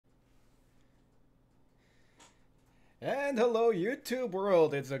And hello, YouTube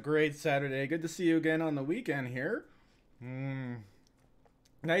world. It's a great Saturday. Good to see you again on the weekend here.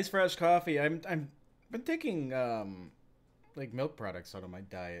 Nice fresh coffee. I'm been taking like milk products out of my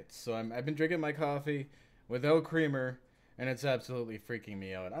diet, so I've been drinking my coffee without creamer, and it's absolutely freaking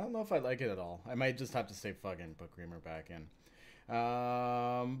me out. I don't know if I like it at all. I might just have to say fucking put creamer back in.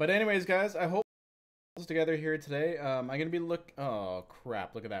 But anyways, guys, I hope together here today. I'm gonna be Oh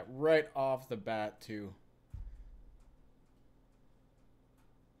crap! Look at that right off the bat too.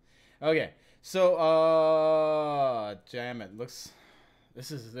 Okay, so damn it, looks.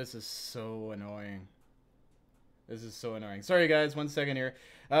 This is so annoying. This is so annoying. Sorry guys, 1 second here.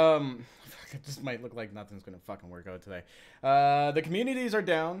 It just might look like nothing's gonna fucking work out today. The communities are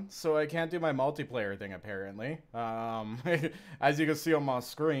down, so I can't do my multiplayer thing apparently. As you can see on my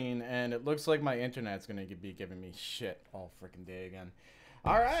screen, and it looks like my internet's gonna be giving me shit all freaking day again.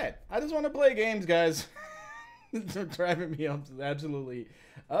 All right, I just want to play games, guys. They're driving me up absolutely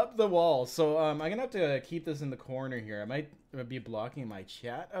up the wall. So I'm gonna have to keep this in the corner here. I might be blocking my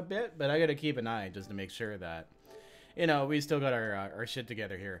chat a bit, but I gotta keep an eye just to make sure that, you know, we still got our shit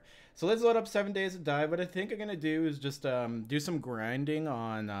together here. So let's load up 7 Days to Die. What I think I'm gonna do is just do some grinding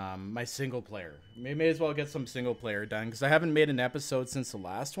on my single player. May as well get some single player done because I haven't made an episode since the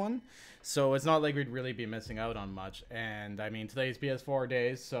last one, so it's not like we'd really be missing out on much. And I mean, today's PS4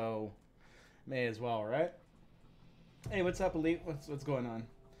 days, so may as well, right? Hey, what's up, Elite? What's going on?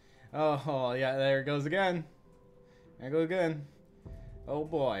 Oh, yeah, there it goes again. There it goes again. Oh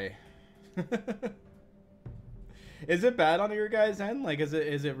boy. Is it bad on your guys' end? Like, is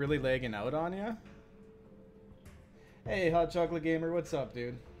it really lagging out on you? Hey, Hot Chocolate Gamer, what's up,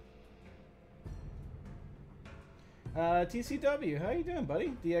 dude? TCW, how you doing,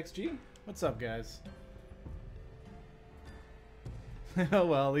 buddy? DXG, what's up, guys? Oh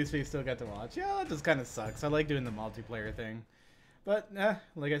well, at least we still got to watch. Yeah, that just kind of sucks. I like doing the multiplayer thing. But,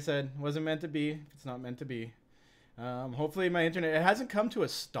 like I said, wasn't meant to be. It's not meant to be. Hopefully my internet, it hasn't come to a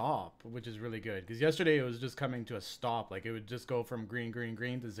stop, which is really good. Because yesterday it was just coming to a stop. Like, it would just go from green, green,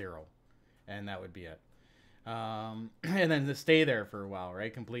 green to 0. And that would be it. And then to stay there for a while,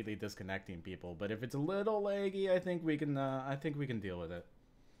 right? Completely disconnecting people. But if it's a little laggy, I think we can deal with it.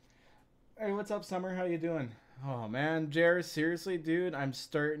 Hey, what's up, Summer? How you doing? Oh, man. Jer, seriously, dude? I'm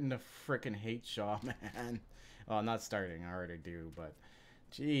starting to frickin' hate Shaw, man. Well, not starting. I already do, but...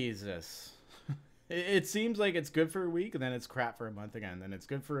 Jesus. It seems like it's good for a week, and then it's crap for a month again. Then it's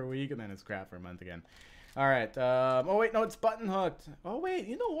good for a week, and then it's crap for a month again. Alright. Oh, wait. No, it's button hooked. Oh, wait.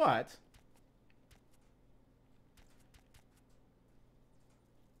 You know what?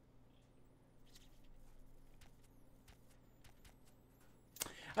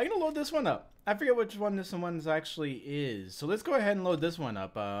 I'm going to load this one up. I forget which one this one's actually is. So let's go ahead and load this one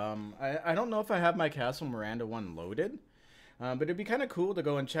up. I don't know if I have my Castle Miranda one loaded. But it'd be kind of cool to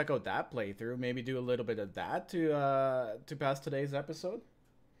go and check out that playthrough. Maybe do a little bit of that to pass today's episode.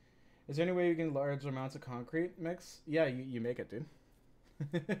 Is there any way you can large amounts of concrete mix? Yeah, you make it, dude.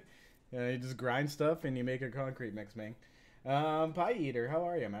 Yeah, you just grind stuff and you make a concrete mix, man. Pie Eater, how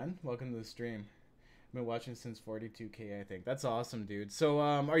are you, man? Welcome to the stream. I've been watching since 42K, I think. That's awesome, dude. So,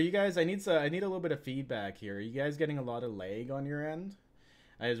 are you guys... I need a little bit of feedback here. Are you guys getting a lot of lag on your end?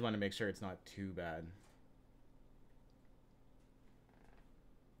 I just want to make sure it's not too bad.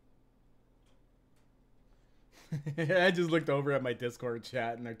 I just looked over at my Discord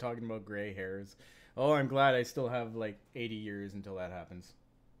chat and they're talking about gray hairs. Oh, I'm glad I still have like 80 years until that happens.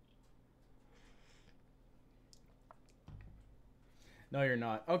 No, you're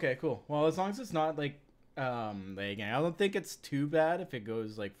not. Okay, cool. Well, as long as it's not like lagging. I don't think it's too bad if it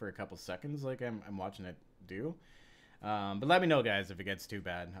goes like for a couple seconds like I'm watching it do. But let me know, guys, if it gets too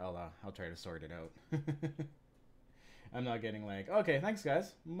bad. I'll try to sort it out. I'm not getting lag. Okay, thanks,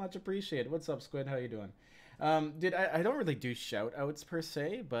 guys. Much appreciated. What's up, Squid? How you doing? Dude, I don't really do shout outs per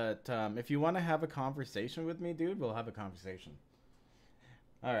se, but if you want to have a conversation with me, dude, we'll have a conversation.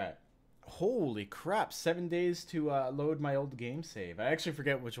 All right. Holy crap, 7 days to load my old game save. I actually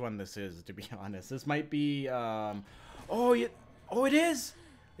forget which one this is, to be honest. This might be, oh, yeah. Oh, it is.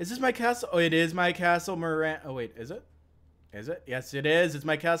 Is this my castle? Oh, it is my Castle Miranda. Oh, wait, is it? Is it? Yes, it is. It's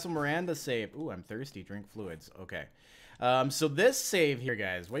my Castle Miranda save. Ooh, I'm thirsty. Drink fluids. Okay. So this save here,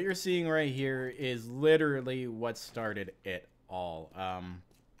 guys, what you're seeing right here is literally what started it all.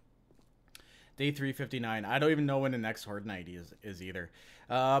 Day 359. I don't even know when the next Horde Night is either.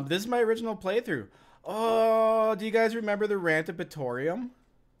 This is my original playthrough. Oh, do you guys remember the Rantipatorium?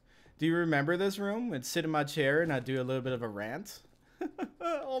 Do you remember this room? I'd sit in my chair and I'd do a little bit of a rant.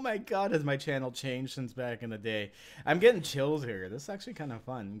 Oh my god, has my channel changed since back in the day? I'm getting chills here. This is actually kind of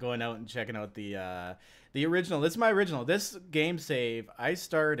fun, going out and checking out the original. This is my original. This game save I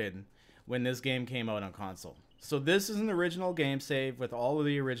started when this game came out on console. So this is an original game save with all of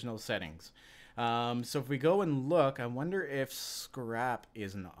the original settings. So if we go and look, I wonder if scrap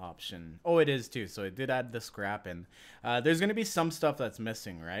is an option. Oh, it is too. So it did add the scrap in. There's going to be some stuff that's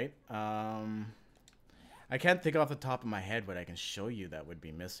missing, right? I can't think off the top of my head what I can show you that would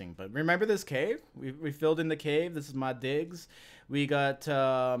be missing. But remember this cave? We filled in the cave. This is my digs. We got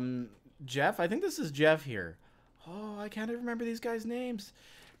Jeff. I think this is Jeff here. Oh, I can't even remember these guys' names.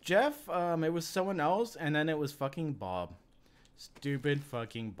 Jeff, it was someone else, and then it was fucking Bob. Stupid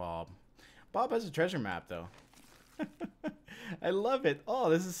fucking Bob. Bob has a treasure map though. I love it. Oh,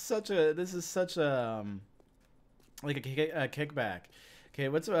 this is such a like a kickback. Okay,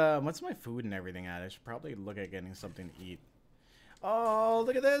 what's my food and everything at? I should probably look at getting something to eat. Oh,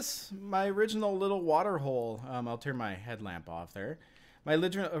 look at this. My original little water hole. I'll turn my headlamp off there. My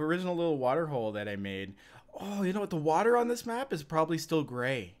original little water hole that I made. Oh, you know what? The water on this map is probably still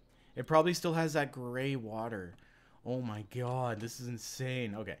gray. It probably still has that gray water. Oh my god, this is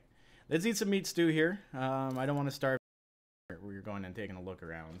insane. Okay. Let's eat some meat stew here. I don't want to starve. We're going and taking a look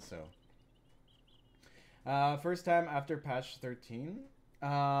around, so. First time after patch 13.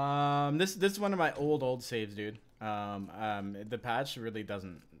 This is one of my old saves, dude. The patch really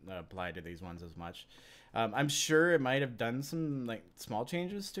doesn't apply to these ones as much. I'm sure it might have done some like small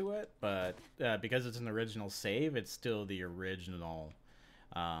changes to it, but because it's an original save, it's still the original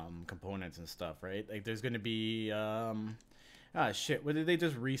components and stuff, right? Like there's going to be ah, shit. What did they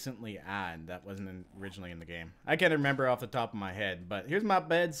just recently add that wasn't originally in the game? I can't remember off the top of my head, but here's my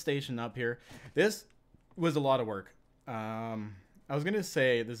bed station up here. This was a lot of work. I was going to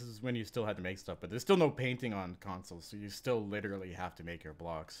say this is when you still had to make stuff, but there's still no painting on consoles, so you still literally have to make your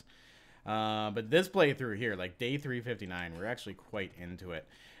blocks. But this playthrough here, like day 359, we're actually quite into it.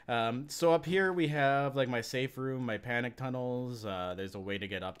 So up here we have like my safe room, my panic tunnels. There's a way to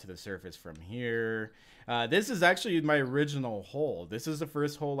get up to the surface from here. This is actually my original hole. This is the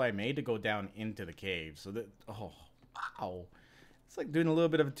first hole I made to go down into the cave. So that, oh, wow. It's like doing a little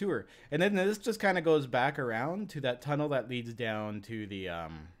bit of a tour. And then this just kind of goes back around to that tunnel that leads down to the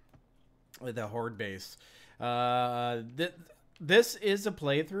horde base. This is a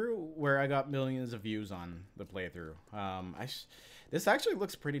playthrough where I got millions of views on the playthrough. This actually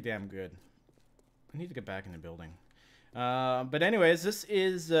looks pretty damn good. I need to get back in the building. But anyways, this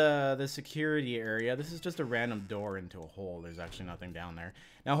is the security area. This is just a random door into a hole. There's actually nothing down there.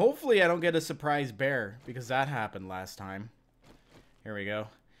 Now, hopefully I don't get a surprise bear, because that happened last time. Here we go.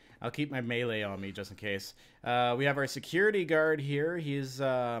 I'll keep my melee on me just in case. We have our security guard here. He's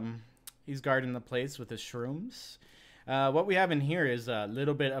guarding the place with his shrooms. What we have in here is a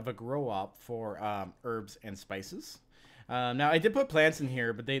little bit of a grow up for herbs and spices. Now, I did put plants in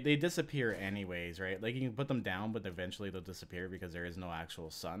here, but they disappear anyways, right? Like, you can put them down, but eventually they'll disappear because there is no actual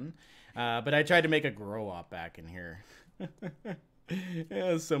sun. But I tried to make a grow up back in here. Yeah,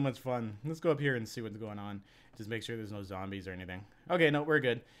 it was so much fun. Let's go up here and see what's going on. Just make sure there's no zombies or anything. Okay, no, we're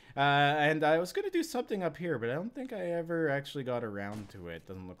good. And I was going to do something up here, but I don't think I ever actually got around to it.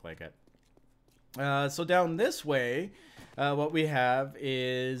 Doesn't look like it. So down this way, what we have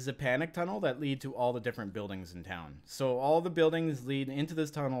is a panic tunnel that lead to all the different buildings in town. So all the buildings lead into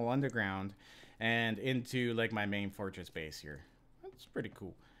this tunnel underground and into like my main fortress base here. That's pretty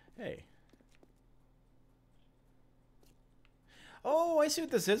cool. Hey. Oh, I see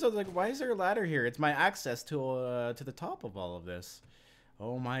what this is. I was like, why is there a ladder here? It's my access to the top of all of this.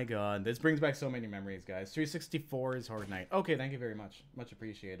 Oh my god. This brings back so many memories, guys. 364 is Horde Night. Okay, thank you very much. Much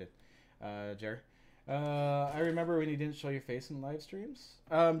appreciated. Jer. I remember when you didn't show your face in live streams.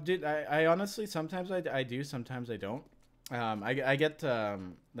 Dude, I honestly, sometimes I do, sometimes I don't. I get,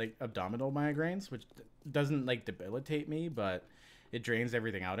 like, abdominal migraines, which doesn't, like, debilitate me, but it drains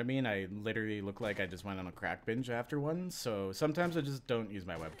everything out of me, and I literally look like I just went on a crack binge after one. So sometimes I just don't use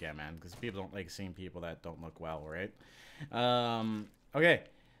my webcam, man, because people don't like seeing people that don't look well, right? Okay,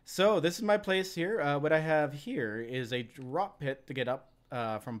 so this is my place here. What I have here is a drop pit to get up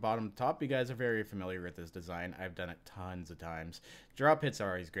from bottom to top. You guys are very familiar with this design. I've done it tons of times. Drop pits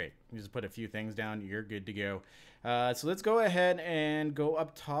are always great. You just put a few things down, you're good to go. So let's go ahead and go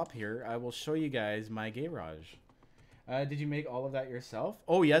up top here. I will show you guys my garage. Did you make all of that yourself?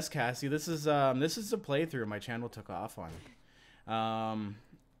 Oh yes, Cassie. This is a playthrough my channel took off on.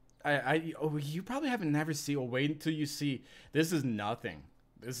 Oh, you probably haven't never seen. Oh, wait until you see. This is nothing.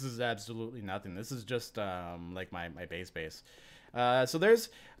 This is absolutely nothing. This is just like my base. So there's,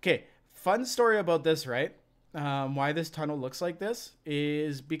 okay, fun story about this, right? why this tunnel looks like this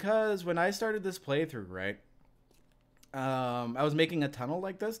is because when I started this playthrough, right, I was making a tunnel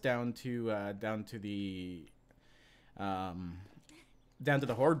like this down to the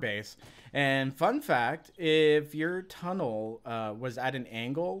horde base. And fun fact, if your tunnel was at an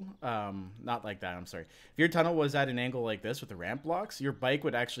angle, not like that, I'm sorry. If your tunnel was at an angle like this with the ramp blocks, your bike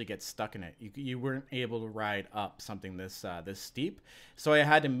would actually get stuck in it. You weren't able to ride up something this this steep. So I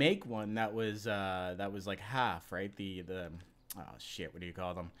had to make one that was like half, right? The oh shit, what do you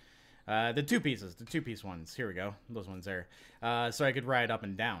call them? The two piece ones. Here we go. Those ones there. So I could ride up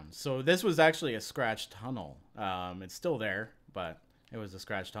and down. So this was actually a scratched tunnel. It's still there, but it was a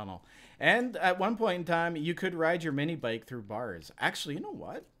scratch tunnel. And at one point in time, you could ride your mini bike through bars. Actually, you know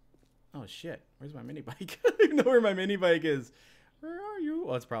what? Oh, shit. Where's my mini bike? I don't even know where my mini bike is. Where are you?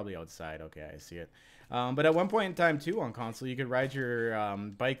 Oh, it's probably outside. Okay, I see it. But at one point in time, too, on console, you could ride your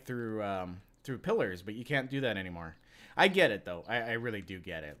bike through pillars, but you can't do that anymore. I get it, though. I really do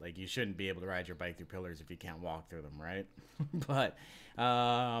get it. Like, you shouldn't be able to ride your bike through pillars if you can't walk through them, right? But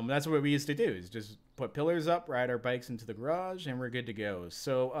that's what we used to do, is just put pillars up, ride our bikes into the garage, and we're good to go.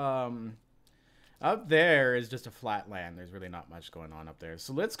 So up there is just a flat land. There's really not much going on up there.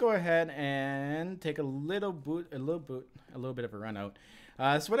 So let's go ahead and take a little bit of a run out.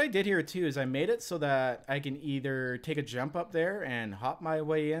 So what I did here, too, is I made it so that I can either take a jump up there and hop my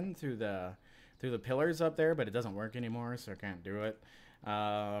way in through the pillars up there, but it doesn't work anymore, so I can't do it.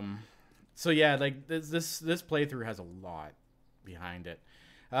 So yeah, like this playthrough has a lot behind it.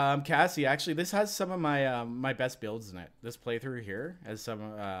 Cassie, actually, this has some of my my best builds in it. This playthrough here has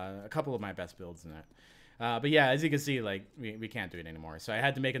a couple of my best builds in it. But yeah, as you can see, like we can't do it anymore. So I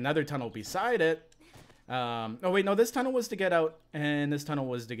had to make another tunnel beside it. Oh wait, no, this tunnel was to get out, and this tunnel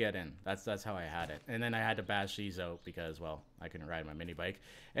was to get in. That's how I had it. And then I had to bash these out because, well, I couldn't ride my mini bike.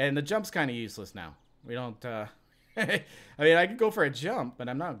 And the jump's kind of useless now. We don't. I mean, I could go for a jump, but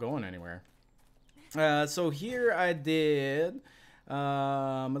I'm not going anywhere. So here I did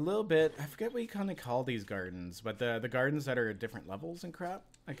a little bit. I forget what you kind of call these gardens, but the gardens that are at different levels and crap.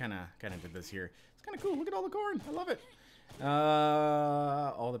 I kind of did this here. It's kind of cool. Look at all the corn. I love it.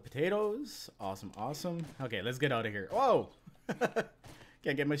 All the potatoes. Awesome. Okay, let's get out of here. Whoa!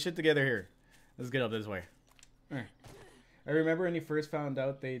 Can't get my shit together here. Let's get up this way. I remember when you first found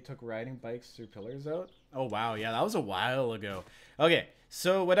out they took riding bikes through pillars out. Oh, wow. Yeah, that was a while ago. Okay,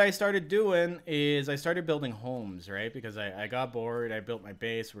 so what I started doing is I started building homes, right? Because I got bored. I built my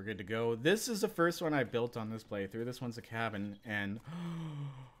base. We're good to go. This is the first one I built on this playthrough. This one's a cabin, and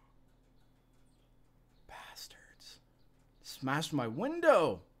bastards. Smashed my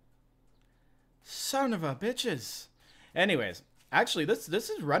window. Son of a bitches. Anyways, actually, this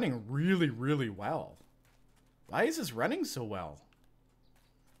is running really well. Why is this running so well?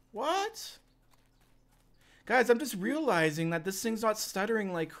 What? Guys, I'm just realizing that this thing's not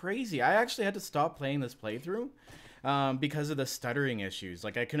stuttering like crazy. I actually had to stop playing this playthrough because of the stuttering issues.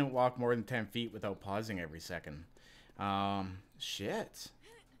 Like, I couldn't walk more than 10 feet without pausing every second. Shit.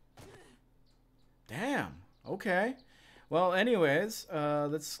 Damn. Okay. Well, anyways,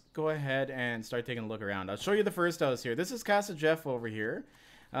 let's go ahead and start taking a look around. I'll show you the first house here. This is Casa Jeff over here.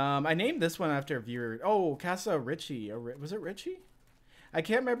 I named this one after a viewer. Oh, Casa Richie. Was it Richie? I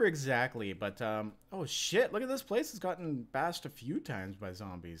can't remember exactly, but oh shit! Look at this place. It's gotten bashed a few times by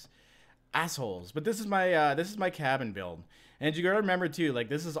zombies, assholes. But this is my cabin build, and you gotta remember too. Like,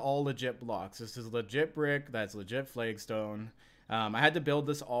 this is all legit blocks. This is legit brick. That's legit flagstone. I had to build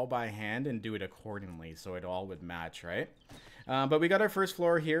this all by hand and do it accordingly, so it all would match, right? But we got our first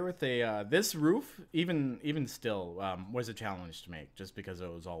floor here with a this roof. Even still, was a challenge to make just because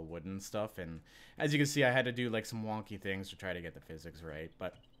it was all wooden stuff, and as you can see, I had to do like some wonky things to try to get the physics right.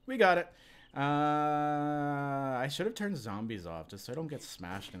 But we got it. I should have turned zombies off just so I don't get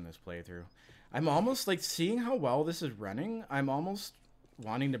smashed in this playthrough. I'm almost like seeing how well this is running. I'm almost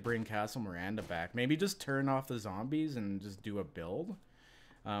wanting to bring Castle Miranda back. Maybe just turn off the zombies and just do a build.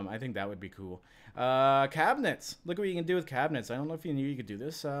 I think that would be cool. Cabinets. Look what you can do with cabinets. I don't know if you knew you could do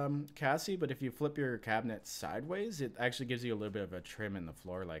this, Cassie, but if you flip your cabinet sideways, it actually gives you a little bit of a trim in the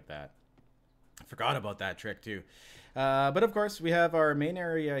floor like that. I forgot about that trick too. But of course, we have our main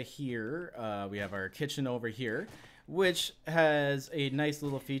area here. We have our kitchen over here, which has a nice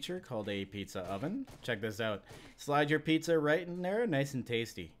little feature called a pizza oven. Check this out. Slide your pizza right in there, nice and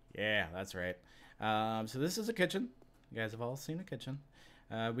tasty. Yeah, that's right. So this is a kitchen. You guys have all seen a kitchen.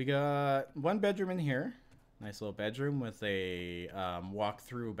 We got one bedroom in here. Nice little bedroom with a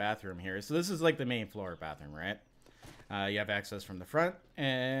walk-through bathroom here. So this is like the main floor bathroom, right? You have access from the front,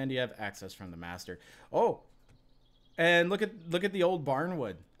 and you have access from the master. Oh, and look at the old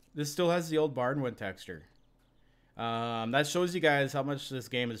barnwood. This still has the old barnwood texture. That shows you guys how much this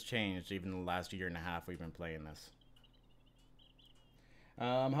game has changed even in the last year and a half we've been playing this.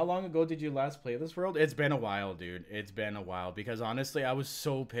 How long ago did you last play this world? It's been a while, dude. It's been a while because honestly, I was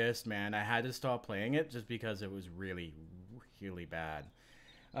so pissed, man. I had to stop playing it just because it was really, really bad.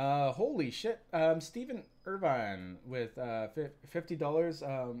 Holy shit. Stephen Irvine with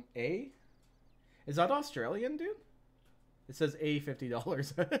 $50. A? Is that Australian, dude? It says A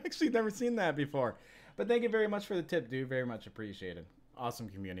 $50. I've actually never seen that before. But thank you very much for the tip, dude. Very much appreciated. Awesome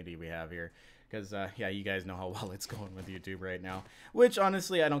community we have here. Because, yeah, you guys know how well it's going with YouTube right now. Which,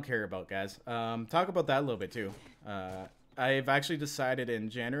 honestly, I don't care about, guys. Talk about that a little bit, too. I've actually decided in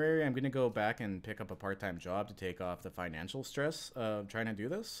January I'm going to go back and pick up a part-time job to take off the financial stress of trying to do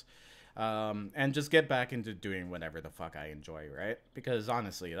this. And just get back into doing whatever the fuck I enjoy, right? Because,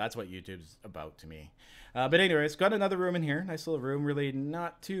 honestly, that's what YouTube's about to me. But anyways, got another room in here. Nice little room. Really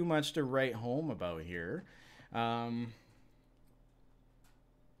not too much to write home about here.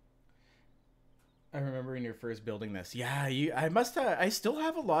 I remember when you're first building this. Yeah, I still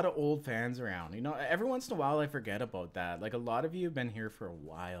have a lot of old fans around. You know, every once in a while I forget about that. Like, a lot of you have been here for a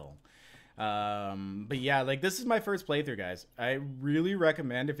while. But yeah, like, this is my first playthrough, guys. I really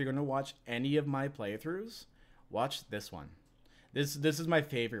recommend, if you're going to watch any of my playthroughs, watch this one. This is my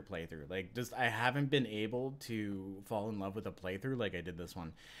favorite playthrough. Like, just, I haven't been able to fall in love with a playthrough like I did this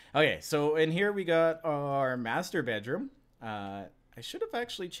one. Okay, so in here we got our master bedroom. I should have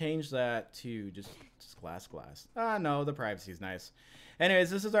actually changed that to just glass. Ah, no, the privacy is nice. Anyways,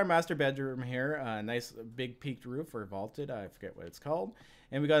 this is our master bedroom here. Nice big peaked roof or vaulted. I forget what it's called.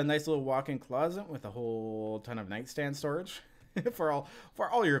 And we got a nice little walk-in closet with a whole ton of nightstand storage for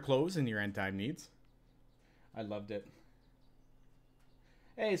all your clothes and your end time needs. I loved it.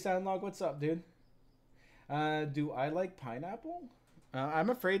 Hey, Soundlog, what's up, dude? Do I like pineapple? I'm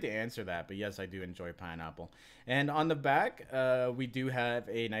afraid to answer that, but yes, I do enjoy pineapple. And on the back, we do have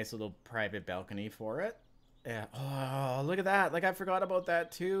a nice little private balcony for it. Yeah. Oh, look at that. Like, I forgot about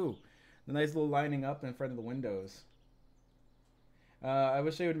that, too. The nice little lining up in front of the windows. I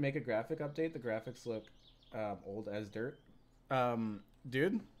wish they would make a graphic update. The graphics look old as dirt.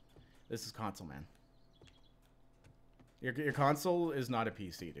 Dude, this is console, man. Your console is not a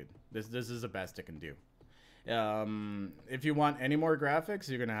PC, dude. This is the best it can do. If you want any more graphics,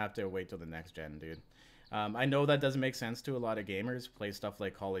 you're gonna have to wait till the next gen, dude. I know that doesn't make sense to a lot of gamers who play stuff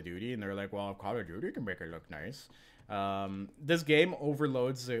like Call of Duty, and they're like, well, Call of Duty can make it look nice. This game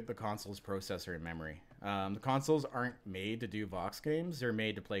overloads the console's processor and memory. The consoles aren't made to do Vox games. They're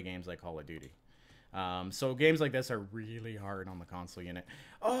made to play games like Call of Duty. So games like this are really hard on the console unit.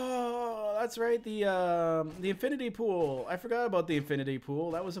 Oh, that's right, the infinity pool. I forgot about the infinity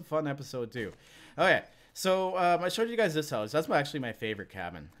pool. That was a fun episode too. Okay, so I showed you guys this house. That's actually my favorite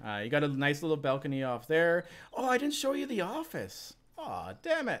cabin. You got a nice little balcony off there. Oh, I didn't show you the office. Oh,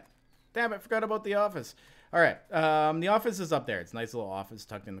 damn it. Damn it, forgot about the office. All right, the office is up there. It's a nice little office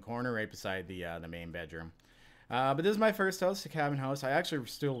tucked in the corner right beside the main bedroom. But this is my first house, a cabin house. I actually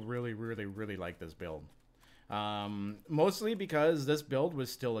still really like this build. Mostly because this build was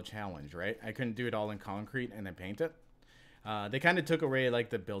still a challenge, right? I couldn't do it all in concrete and then paint it. They kind of took away like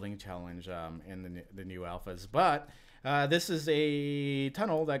the building challenge in the new alphas. But this is a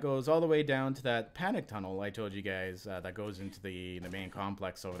tunnel that goes all the way down to that panic tunnel I told you guys that goes into the main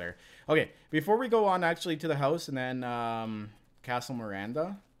complex over there. Okay, before we go on actually to the house and then Castle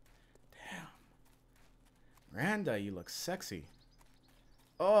Miranda. Miranda, you look sexy.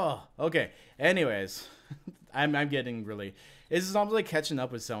 Oh, okay. Anyways, I'm getting really... This is almost like catching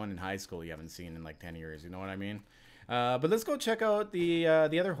up with someone in high school you haven't seen in like 10 years. You know what I mean? But let's go check out the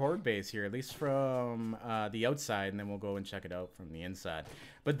other horde base here, at least from the outside, and then we'll go and check it out from the inside.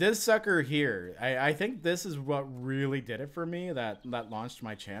 But this sucker here, I think this is what really did it for me, that launched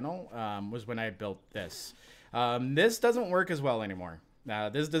my channel, was when I built this. This doesn't work as well anymore.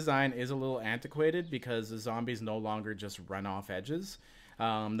 This design is a little antiquated because the zombies no longer just run off edges.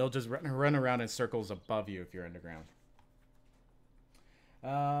 They'll just run around in circles above you if you're underground.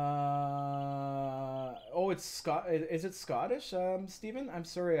 Oh, it's Is it Scottish, Stephen? I'm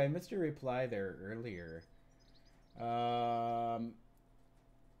sorry, I missed your reply there earlier. Does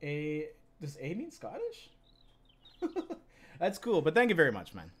A mean Scottish? That's cool, but thank you very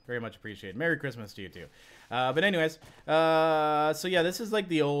much, man. Very much appreciated. Merry Christmas to you too. But anyways, so yeah, this is like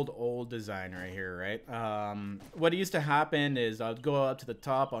the old design right here, right? What used to happen is I'd go up to the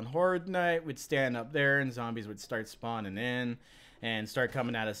top on Horde Night, we'd stand up there, and zombies would start spawning in and start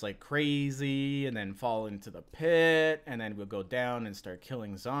coming at us like crazy, and then fall into the pit, and then we'll go down and start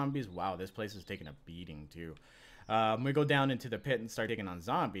killing zombies. Wow, this place is taking a beating too. We go down into the pit and start taking on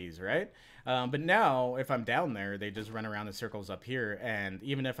zombies, right? But now, if I'm down there, they just run around in circles up here, and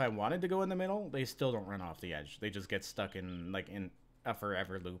even if I wanted to go in the middle, they still don't run off the edge. They just get stuck in, like, in a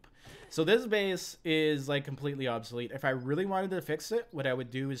forever loop. So this base is, like, completely obsolete. If I really wanted to fix it, what I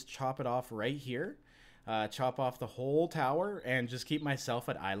would do is chop it off right here. Chop off the whole tower, and just keep myself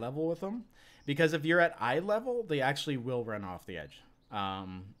at eye level with them. Because if you're at eye level, they actually will run off the edge.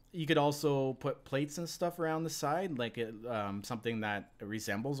 You could also put plates and stuff around the side, like something that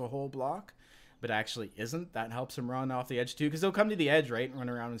resembles a whole block, but actually isn't. That helps them run off the edge too, because they'll come to the edge, right, and run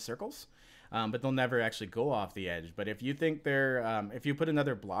around in circles, but they'll never actually go off the edge. But if you think they're, if you put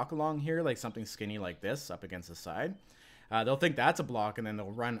another block along here, like something skinny like this up against the side, they'll think that's a block, and then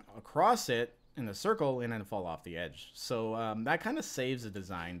they'll run across it in a circle and then fall off the edge. So that kind of saves the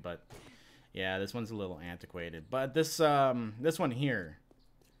design, but yeah, this one's a little antiquated. But this one here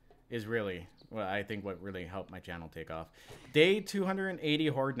is really, well, I think what really helped my channel take off. Day 280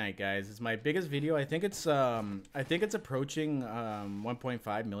 Horde Night, guys. It's my biggest video. I think it's approaching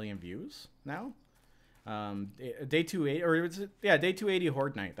 1.5 million views now. Day 280, or yeah, day 280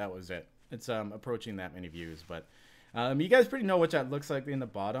 Horde Night. That was it. It's approaching that many views. But you guys pretty know what that looks like in the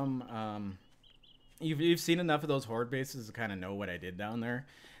bottom. You've seen enough of those Horde bases to kind of know what I did down there.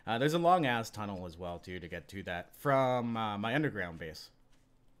 There's a long ass tunnel as well too to get to that from my underground base.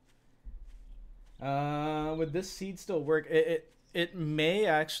 Would this seed still work? It may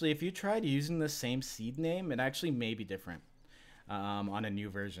actually, if you tried using the same seed name, it actually may be different on a new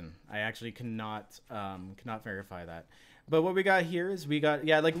version. I actually cannot verify that. But what we got here is we got,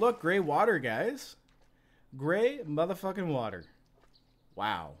 yeah, like look, gray water, guys. Gray motherfucking water.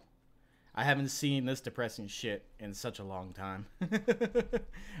 Wow. I haven't seen this depressing shit in such a long time.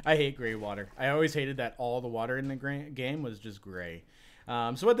 I hate gray water. I always hated that all the water in the game was just gray.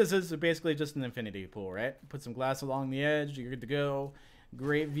 So what this is basically just an infinity pool, right? Put some glass along the edge, you're good to go.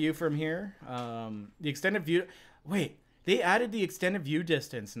 Great view from here. The extended view. Wait, they added the extended view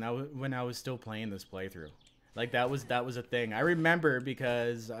distance now when I was still playing this playthrough. Like that was a thing. I remember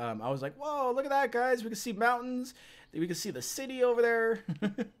because I was like, whoa, look at that, guys. We can see mountains. We can see the city over there.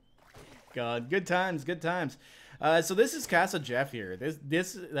 God, good times, good times. So this is Casa Jeff here. This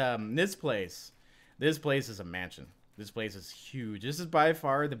place is a mansion. This place is huge. This is by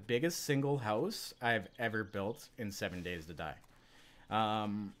far the biggest single house I've ever built in 7 Days to Die.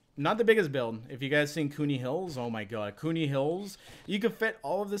 Not the biggest build. If you guys seen Cooney Hills, oh my god, Cooney Hills. You could fit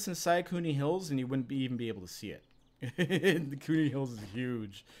all of this inside Cooney Hills and you wouldn't even be able to see it. The Cooney Hills is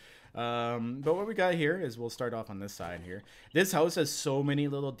huge. But what we got here is, we'll start off on this side here. This house has so many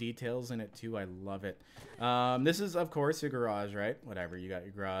little details in it too. I love it. This is, of course, your garage, right? Whatever, you got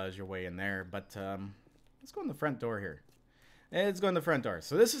your garage, your way in there. But let's go in the front door here. Let's go in the front door.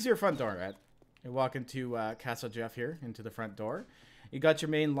 So this is your front door, right? You walk into Casa Jeff here, into the front door. You got your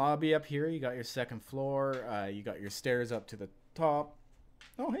main lobby up here. You got your second floor. You got your stairs up to the top.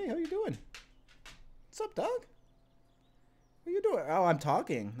 Oh, hey, how you doing? What's up, dog? What are you doing? Oh, I'm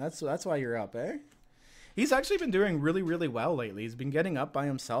talking. That's why you're up, eh? He's actually been doing really, really well lately. He's been getting up by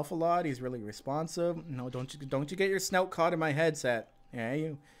himself a lot. He's really responsive. No, don't you get your snout caught in my headset. Yeah,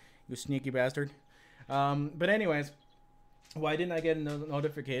 you sneaky bastard. But anyways, why didn't I get a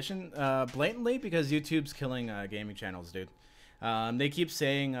notification? Blatantly because YouTube's killing gaming channels, dude. They keep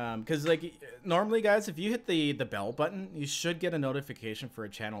saying, because like normally, guys, if you hit the bell button, you should get a notification for a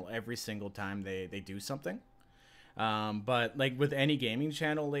channel every single time they do something. But like with any gaming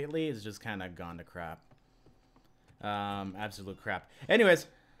channel lately, it's just kind of gone to crap. Absolute crap. Anyways,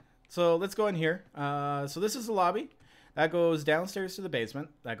 so let's go in here. So this is the lobby. That goes downstairs to the basement.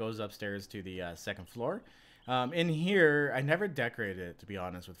 That goes upstairs to the second floor. In here, I never decorated it, to be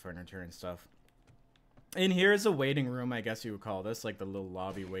honest, with furniture and stuff. In here is a waiting room, I guess you would call this, like the little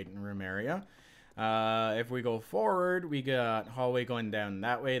lobby waiting room area. If we go forward, we got hallway going down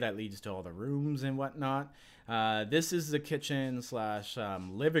that way. That leads to all the rooms and whatnot. This is the kitchen slash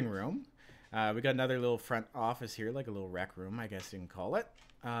living room. We got another little front office here, like a little rec room, I guess you can call it.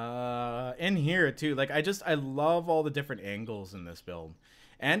 In here too, like I love all the different angles in this build,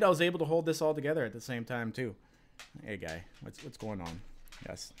 and I was able to hold this all together at the same time too. Hey guy, what's going on?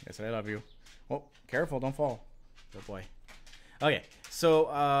 Yes, I love you. Oh, careful, don't fall. Good boy. Okay, so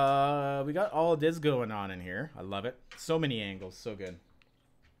we got all of this going on in here. I love it. So many angles, so good.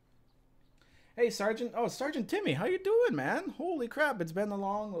 Hey, Sergeant. Oh, Sergeant Timmy, how you doing, man? Holy crap, it's been a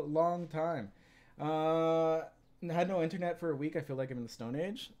long time. Had no internet for a week. I feel like I'm in the Stone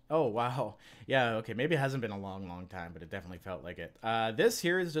Age. Oh, wow. Yeah, okay, maybe it hasn't been a long time, but it definitely felt like it. This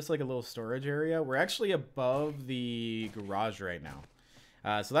here is just like a little storage area. We're actually above the garage right now.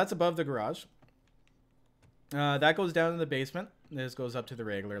 So that's above the garage. That goes down in the basement. This goes up to the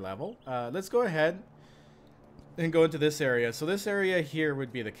regular level. Let's go ahead and go into this area. So this area here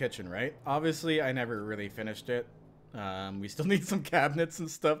would be the kitchen, right? Obviously, I never really finished it. We still need some cabinets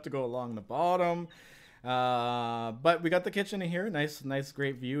and stuff to go along the bottom. But we got the kitchen in here. Nice,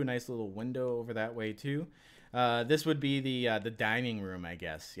 great view. Nice little window over that way too. This would be the dining room, I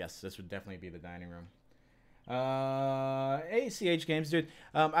guess. Yes, this would definitely be the dining room. ACH games, dude.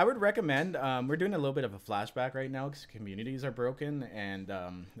 I would recommend. We're doing a little bit of a flashback right now because communities are broken and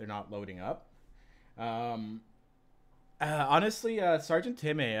they're not loading up. Honestly, Sergeant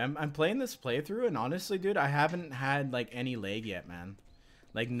Timmy, I'm playing this playthrough, and honestly, dude, I haven't had like any lag yet, man.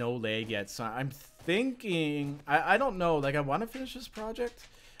 Like no lag yet. So I'm thinking, I don't know. Like I want to finish this project.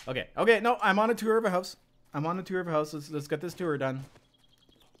 Okay, no, I'm on a tour of a house. Let's get this tour done.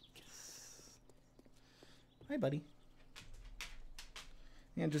 Hi, buddy.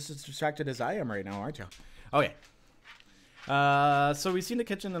 Yeah, just as distracted as I am right now, aren't you? Okay. So we've seen the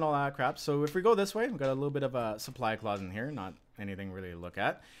kitchen and all that crap. So if we go this way, we've got a little bit of a supply closet in here. Not anything really to look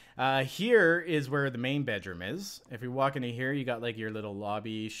at. Here is where the main bedroom is. If you walk into here, you got like your little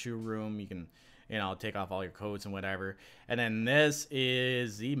lobby, shoe room. You can, you know, take off all your coats and whatever. And then this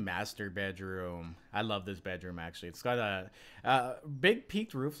is the master bedroom. I love this bedroom, actually. It's got a big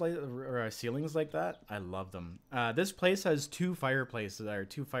peaked roof light, or ceilings like that. I love them. This place has two fireplaces, or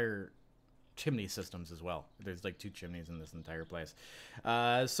two fire chimney systems as well. There's like 2 chimneys in this entire place.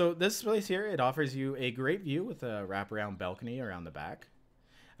 So this place here, it offers you a great view with a wraparound balcony around the back,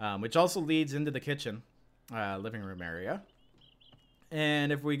 which also leads into the kitchen, living room area.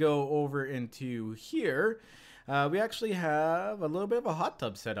 And if we go over into here, we actually have a little bit of a hot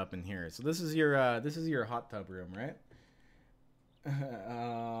tub set up in here. So this is your hot tub room, right?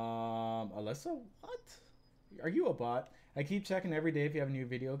 Alyssa, what? Are you a bot? I keep checking every day if you have a new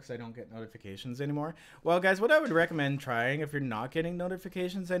video because I don't get notifications anymore. Well, guys, what I would recommend trying if you're not getting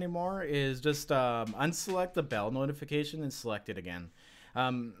notifications anymore is just unselect the bell notification and select it again.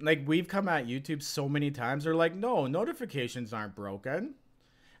 Like, we've come at YouTube so many times. They're like, no, notifications aren't broken.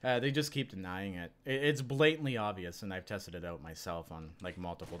 They just keep denying it. It's blatantly obvious, and I've tested it out myself on, like,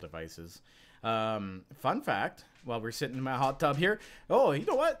 multiple devices. Fun fact, while we're sitting in my hot tub here. Oh, you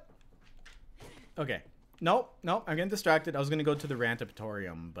know what? Okay. Nope, I'm getting distracted. I was going to go to the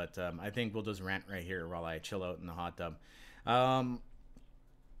rantatorium, but I think we'll just rant right here while I chill out in the hot tub.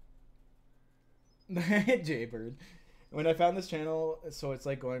 Jaybird. When I found this channel, so it's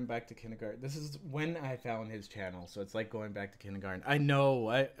like going back to kindergarten. This is when I found his channel, so it's like going back to kindergarten. I know,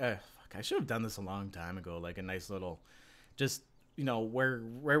 fuck, I should have done this a long time ago, like a nice little, just, you know,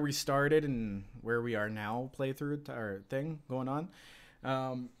 where we started and where we are now playthrough or thing going on.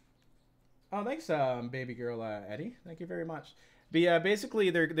 Oh, thanks, baby girl Eddie. Thank you very much. But yeah,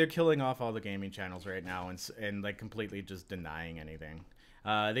 basically they're killing off all the gaming channels right now and like completely just denying anything.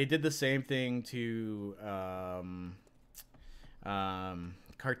 They did the same thing to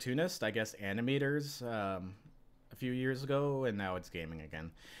cartoonists, I guess animators, a few years ago, and now it's gaming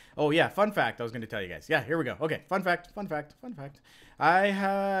again. Oh yeah, fun fact I was going to tell you guys. Yeah, here we go. Okay, fun fact. I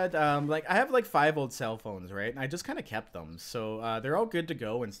had I have like 5 old cell phones, right? And I just kind of kept them, so they're all good to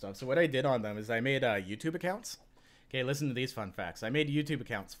go and stuff. So what I did on them is I made YouTube accounts. Okay, listen to these fun facts. I made YouTube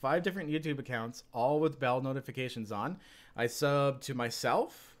accounts, 5 different YouTube accounts, all with bell notifications on. I subbed to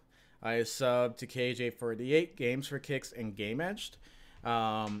myself. I subbed to KJ48, Games for Kicks, and Game Edged.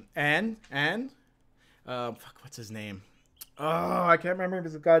 Fuck, what's his name? Oh, I can't remember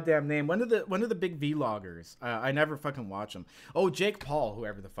his goddamn name. One of the big vloggers. I never fucking watch him. Oh, Jake Paul,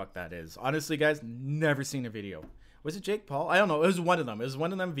 whoever the fuck that is. Honestly, guys, never seen a video. Was it Jake Paul? I don't know. It was one of them. It was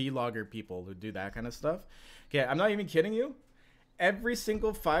one of them vlogger people who do that kind of stuff. Okay, I'm not even kidding you. Every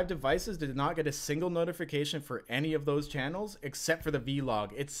single 5 devices did not get a single notification for any of those channels except for the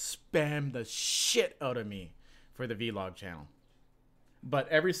vlog. It spammed the shit out of me for the vlog channel. But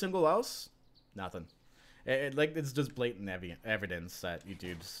every single else, nothing. It's just blatant evidence that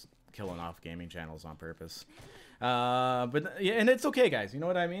YouTube's killing off gaming channels on purpose. But yeah, and it's okay, guys. You know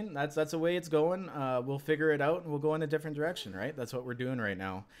what I mean? That's the way it's going. We'll figure it out and we'll go in a different direction, right? That's what we're doing right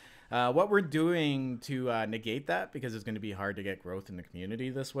now. What we're doing to negate that, because it's going to be hard to get growth in the community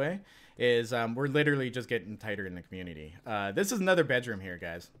this way, is we're literally just getting tighter in the community. This is another bedroom here,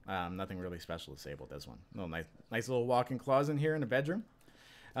 guys. Nothing really special to say about this one. Nice little walk-in closet here in a bedroom.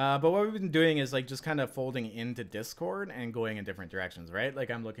 But what we've been doing is like just kind of folding into Discord and going in different directions, right?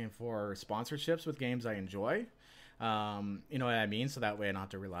 Like I'm looking for sponsorships with games I enjoy. You know what I mean? So that way I don't have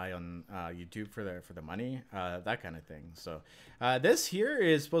to rely on YouTube for the money, that kind of thing. So this here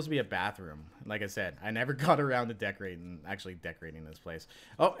is supposed to be a bathroom. Like I said, I never got around to decorating this place.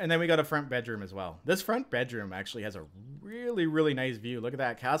 Oh, and then we got a front bedroom as well. This front bedroom actually has a really, really nice view. Look at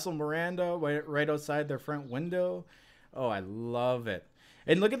that, Castle Miranda right outside their front window. Oh, I love it.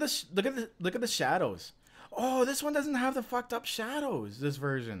 And look at the shadows. Oh, this one doesn't have the fucked up shadows, this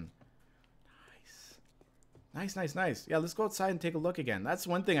version. Nice. Yeah, let's go outside and take a look again. That's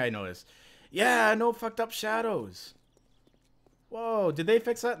one thing I noticed. Yeah, no fucked up shadows. Whoa, did they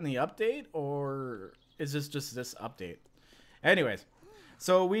fix that in the update? Or is this just this update? Anyways,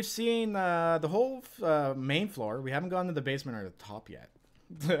 so we've seen the whole main floor. We haven't gone to the basement or the top yet.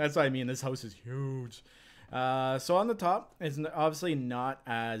 That's what I mean. This house is huge. So on the top, it's obviously not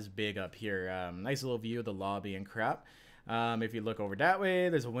as big up here. Nice little view of the lobby and crap. If you look over that way,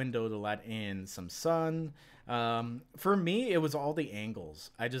 there's a window to let in some sun. For me, it was all the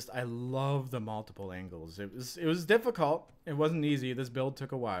angles. I love the multiple angles. It was difficult. It wasn't easy. This build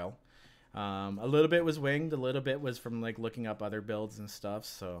took a while. A little bit was winged. A little bit was from like looking up other builds and stuff.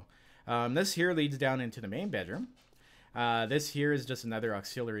 So this here leads down into the main bedroom. This here is just another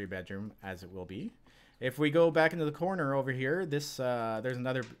auxiliary bedroom, as it will be. If we go back into the corner over here, there's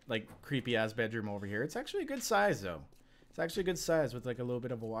another like creepy ass bedroom over here. It's actually a good size though. It's actually a good size with like a little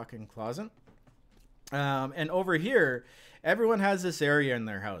bit of a walk-in closet. And over here, everyone has this area in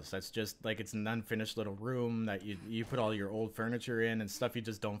their house that's just like it's an unfinished little room that you put all your old furniture in and stuff you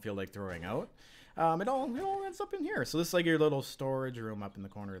just don't feel like throwing out. It all ends up in here. So this is like your little storage room up in the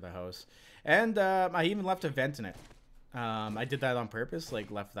corner of the house. And I even left a vent in it. I did that on purpose,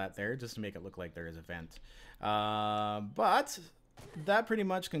 like left that there just to make it look like there is a vent. But that pretty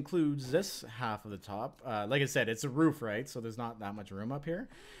much concludes this half of the top. Like I said, it's a roof, right? So there's not that much room up here.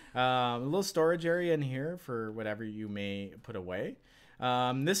 A little storage area in here for whatever you may put away.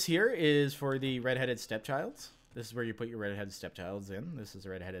 This here is for the redheaded stepchilds. This is where you put your redheaded stepchilds in. This is a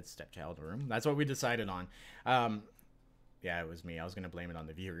redheaded stepchild room. That's what we decided on. Yeah, it was me. I was going to blame it on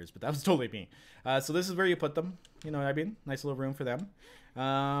the viewers, but that was totally me. So this is where you put them. You know what I mean? Nice little room for them.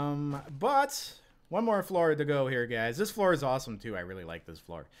 But one more floor to go here, guys. This floor is awesome, too. I really like this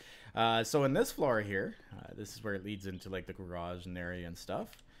floor. So in this floor here, this is where it leads into like the garage and area and stuff.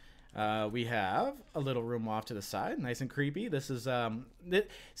 We have a little room off to the side. Nice and creepy. This is,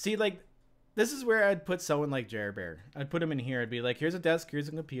 see, like, this is where I'd put someone like Jer Bear. I'd put him in here. I'd be like, here's a desk, here's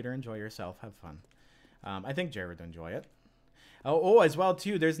a computer. Enjoy yourself. Have fun. I think Jer would enjoy it. Oh, as well,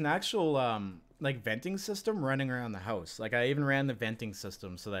 too, there's an actual, like, venting system running around the house. Like, I even ran the venting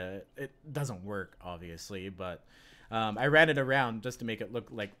system so that it doesn't work, obviously, but I ran it around just to make it look,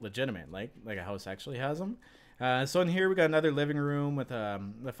 like, legitimate, like a house actually has them. So in here, we got another living room with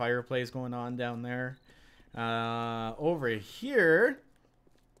the fireplace going on down there. Over here,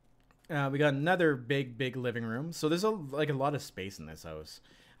 we got another big living room. So there's, a lot of space in this house.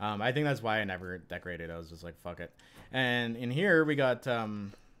 I think that's why I never decorated. I was just like, fuck it. And in here, we got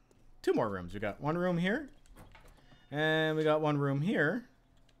 2 more rooms. We got one room here. And we got one room here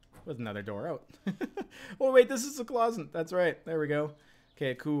with another door out. Oh, wait, this is a closet. That's right. There we go.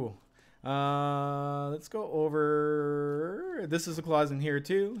 Okay, cool. Let's go over. This is a closet here,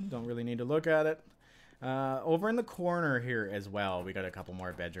 too. Don't really need to look at it. Over in the corner here as well, we got a couple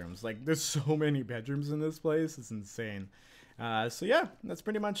more bedrooms. Like, there's so many bedrooms in this place. It's insane. So yeah, that's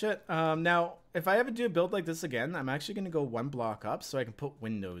pretty much it. Now, if I ever do a build like this again, I'm actually going to go 1 block up so I can put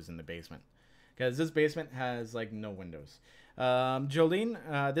windows in the basement. Because this basement has, like, no windows.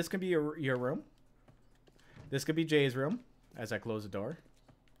 Jolene, this could be your room. This could be Jay's room, as I close the door.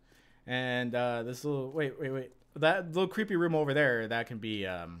 And this little... Wait. That little creepy room over there, that can be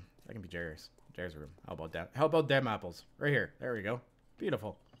Jerry's room. How about that? How about them apples? Right here. There we go.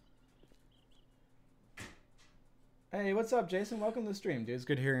 Beautiful. Hey, what's up, Jason? Welcome to the stream, dude. It's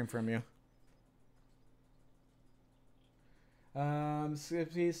good hearing from you.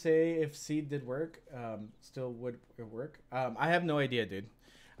 Please say if seed did work, still would it work? I have no idea, dude.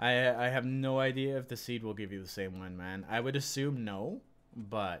 I have no idea if the seed will give you the same one, man. I would assume no,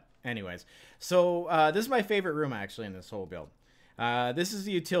 but anyways. So, this is my favorite room, actually, in this whole build. This is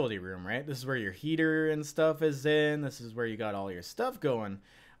the utility room, right? This is where your heater and stuff is in. This is where you got all your stuff going.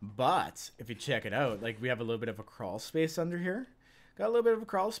 But if you check it out, like, we have a little bit of a crawl space under here. Got a little bit of a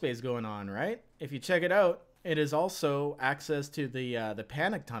crawl space going on, right? If you check it out, it is also access to the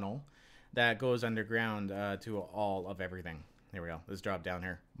panic tunnel that goes underground to all of everything. There we go. Let's drop down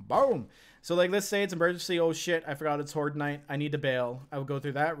here. Boom! So, like, let's say it's emergency. Oh, shit, I forgot it's Horde night. I need to bail. I would go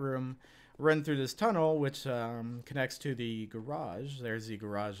through that room, run through this tunnel, which connects to the garage. There's the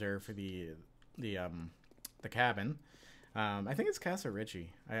garage there for the the cabin. I think it's Casa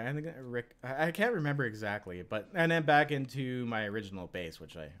Ritchie. I think Rick. I can't remember exactly, but and then back into my original base,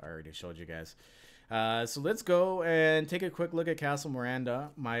 which I already showed you guys. So let's go and take a quick look at Castle Miranda,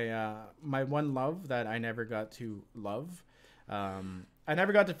 my one love that I never got to love. I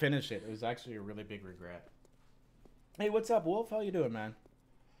never got to finish it. It was actually a really big regret. Hey, what's up, Wolf? How you doing, man?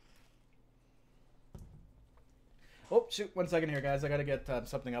 Oh, shoot. 1 second here, guys. I got to get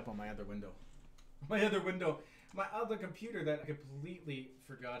something up on my other window. My other window. My other computer that I completely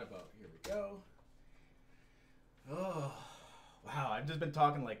forgot about. Here we go. Oh, wow. I've just been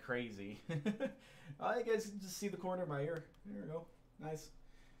talking like crazy. I guess you can just see the corner of my ear. There we go. Nice.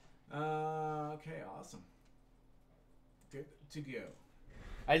 Okay, awesome. Good to go.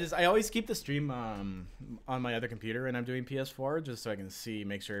 I always keep the stream on my other computer when I'm doing PS4 just so I can see,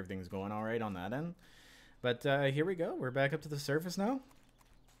 make sure everything's going all right on that end. But here we go. We're back up to the surface now.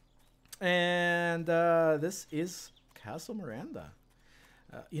 And this is Castle Miranda.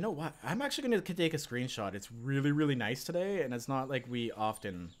 You know what? I'm actually going to take a screenshot. It's really, really nice today, and it's not like we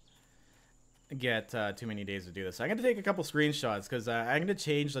often get too many days to do this. I'm going to take a couple screenshots because I'm going to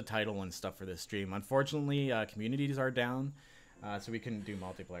change the title and stuff for this stream. Unfortunately, communities are down, so we couldn't do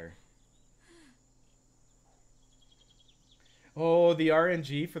multiplayer. Oh, the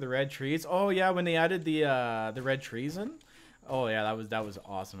RNG for the red trees. Oh, yeah, when they added the red trees in. Oh yeah, that was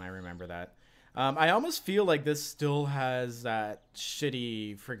awesome. I remember that. I almost feel like this still has that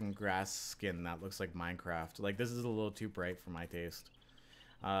shitty freaking grass skin that looks like Minecraft. Like this is a little too bright for my taste.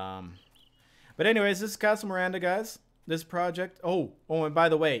 But anyways, this is Castle Miranda, guys. This project. Oh, and by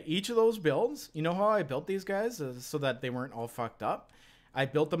the way, each of those builds, you know how I built these guys so that they weren't all fucked up? I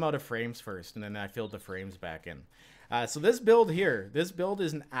built them out of frames first, and then I filled the frames back in. So this build here, this build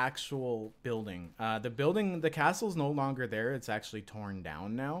is an actual building. The castle's no longer there. It's actually torn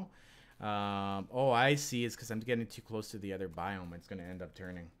down now. Oh, I see. It's because I'm getting too close to the other biome. It's going to end up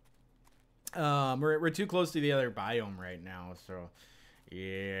turning. We're too close to the other biome right now. So,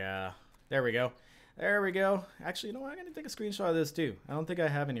 yeah. There we go. There we go. Actually, you know what? I'm going to take a screenshot of this too. I don't think I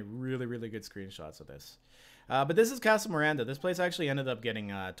have any really, really good screenshots of this. But this is Castle Miranda. This place actually ended up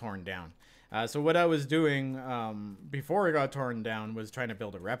getting torn down. So what I was doing before it got torn down was trying to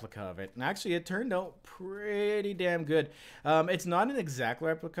build a replica of it. And actually, it turned out pretty damn good. It's not an exact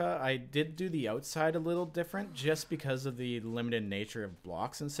replica. I did do the outside a little different just because of the limited nature of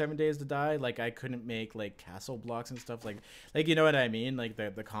blocks in 7 Days to Die. Like, I couldn't make, like, castle blocks and stuff. Like you know what I mean? Like,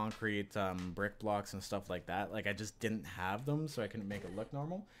 the concrete brick blocks and stuff like that. Like, I just didn't have them, so I couldn't make it look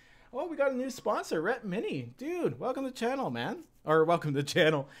normal. Oh, we got a new sponsor, Rhett Mini. Dude, welcome to the channel, man. Or welcome to the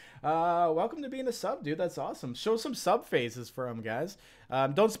channel. Welcome to being a sub, dude. That's awesome. Show some sub faces for them, guys.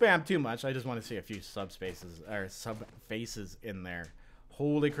 Don't spam too much. I just want to see a few sub faces in there.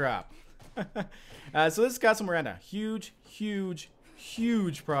 Holy crap. So this is Castle Miranda. Huge, huge,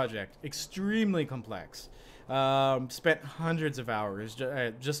 huge project. Extremely complex. Spent hundreds of hours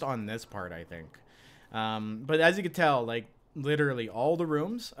just on this part, I think. But as you can tell, like, literally all the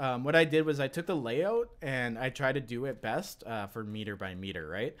rooms, what I did was I took the layout and I tried to do it best for meter by meter,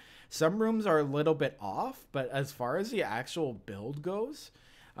 right? Some rooms are a little bit off, but as far as the actual build goes,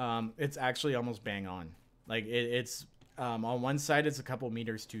 it's actually almost bang on. Like it's on one side it's a couple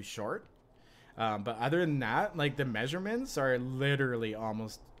meters too short, but other than that, like the measurements are literally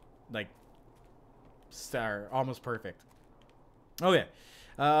almost almost perfect. Okay.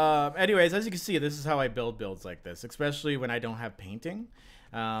 Anyways, as you can see, this is how I build builds like this, especially when I don't have painting.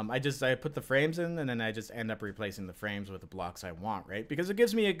 I put the frames in, and then I just end up replacing the frames with the blocks I want, right? Because it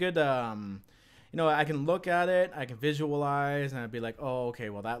gives me a good, you know, I can look at it, I can visualize, and I'd be like, oh, okay,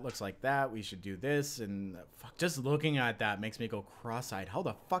 well, that looks like that. We should do this, and fuck, just looking at that makes me go cross-eyed. How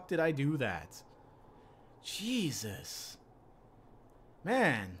the fuck did I do that? Jesus.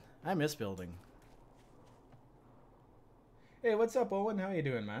 Man, I miss building. Hey, what's up, Owen? How you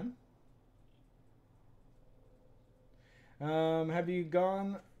doing, man? Have you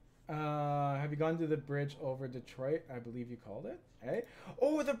gone to the bridge over Detroit? I believe you called it. Hey?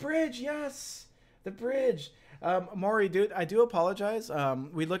 Oh, the bridge, yes! The bridge. Maury, dude, I do apologize.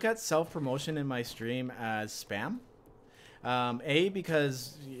 We look at self-promotion in my stream as spam.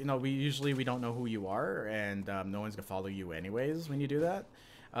 Because, you know, we don't know who you are, and no one's gonna follow you anyways when you do that.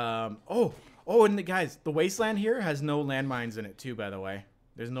 Oh, and guys, the wasteland here has no landmines in it too, by the way.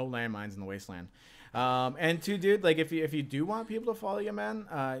 There's no landmines in the wasteland. And two, dude, like if you do want people to follow you, man,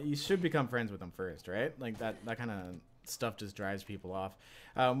 you should become friends with them first, right? Like that kind of stuff just drives people off.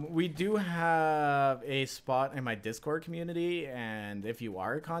 We do have a spot in my Discord community, and if you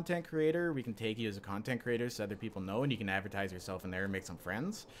are a content creator, we can take you as a content creator so other people know, and you can advertise yourself in there and make some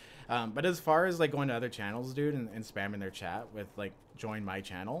friends. But as far as like going to other channels, dude, and spamming their chat with like join my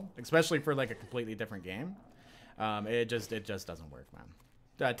channel, especially for like a completely different game, it just doesn't work,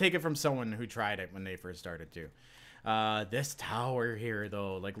 man. Take it from someone who tried it when they first started too. This tower here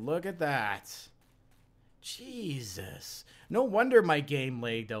though, like look at that. Jesus. No wonder my game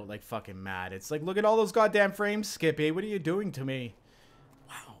lagged out like fucking mad. It's like, look at all those goddamn frames, Skippy. What are you doing to me?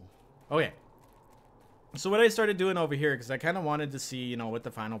 Wow. Okay. So what I started doing over here, because I kind of wanted to see, you know, what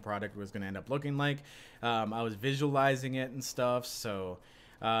the final product was going to end up looking like. I was visualizing it and stuff. So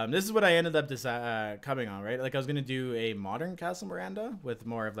this is what I ended up coming on, right? Like I was going to do a modern Castle Miranda with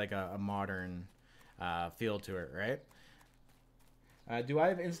more of like a modern feel to it, right? Do I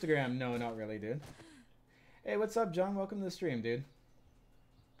have Instagram? No, not really, dude. Hey, what's up, John? Welcome to the stream, dude.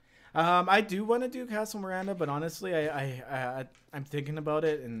 I do want to do Castle Miranda, but honestly, I'm thinking about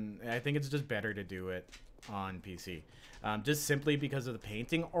it, and I think it's just better to do it on PC. Just simply because of the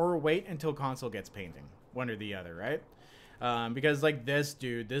painting, or wait until console gets painting. One or the other, right? Because like this,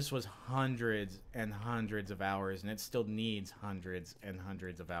 dude, this was hundreds and hundreds of hours, and it still needs hundreds and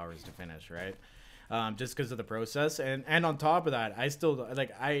hundreds of hours to finish, right? Just because of the process, and on top of that, I still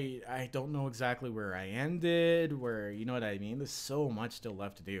like I don't know exactly where I ended, where, you know what I mean. There's so much still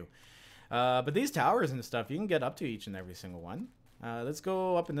left to do, but these towers and stuff, you can get up to each and every single one. Let's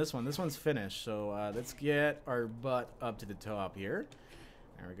go up in this one. This one's finished, so let's get our butt up to the top here.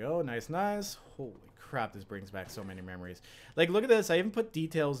 There we go. Nice, nice. Holy crap, this brings back so many memories. Like, look at this. I even put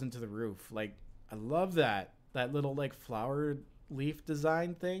details into the roof. Like, I love that little like flower leaf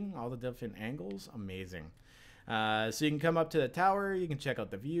design thing, all the different angles. Amazing. So you can come up to the tower, you can check out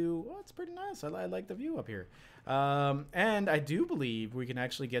the view. Oh, it's pretty nice. I like the view up here. And I do believe we can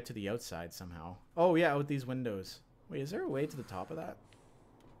actually get to the outside somehow. Oh yeah, with these windows. Wait, is there a way to the top of that?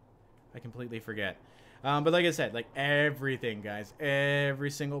 I completely forget. But like I said, like everything, guys,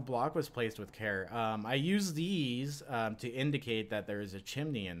 every single block was placed with care. I use these to indicate that there is a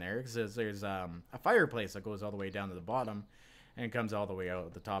chimney in there, because there's a fireplace that goes all the way down to the bottom and comes all the way out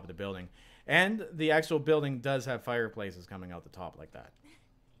at the top of the building. And the actual building does have fireplaces coming out the top like that.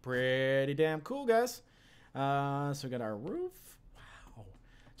 Pretty damn cool, guys. So we got our roof. Wow.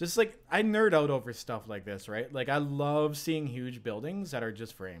 Just like, I nerd out over stuff like this, right? Like, I love seeing huge buildings that are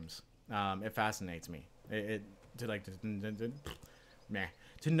just frames. It fascinates me. To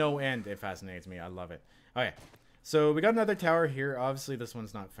no end, it fascinates me. I love it. Okay. So we got another tower here. Obviously, this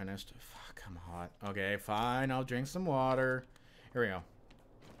one's not finished. Fuck, I'm hot. Okay, fine. I'll drink some water. Here we go.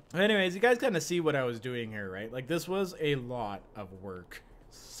 Anyways, you guys kind of see what I was doing here, right? Like, this was a lot of work.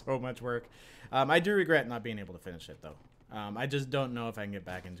 So much work. I do regret not being able to finish it, though. I just don't know if I can get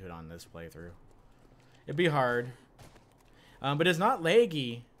back into it on this playthrough. It'd be hard. But it's not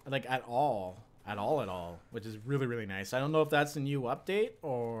laggy, like, at all. At all. Which is really, really nice. I don't know if that's a new update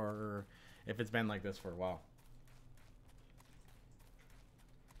or if it's been like this for a while.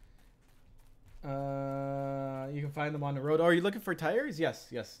 You can find them on the road. Oh, are you looking for tires? Yes,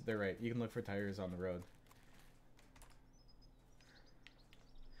 they're right. You can look for tires on the road.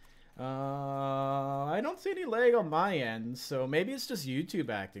 I don't see any lag on my end, so maybe it's just YouTube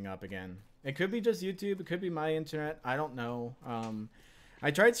acting up again. It could be just YouTube. It could be my internet. I don't know.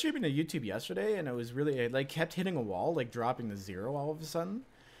 I tried streaming to YouTube yesterday, and it was really, it like kept hitting a wall, like dropping to 0 all of a sudden.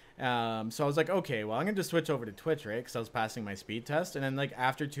 So I was like, okay, well, I'm gonna just switch over to Twitch, right? Because I was passing my speed test, and then like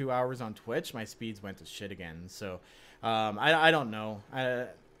after 2 hours on Twitch, my speeds went to shit again. So I don't know.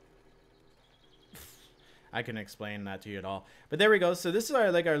 I can explain that to you at all. But there we go. So this is our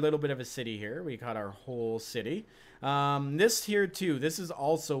little bit of a city here. We got our whole city. This here too. This is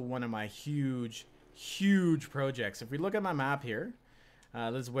also one of my huge projects. If we look at my map here,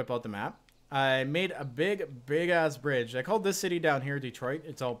 let's whip out the map. I made a big ass bridge. I called this city down here Detroit.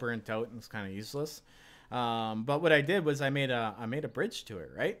 It's all burnt out and it's kind of useless. But what I did was I made a bridge to it,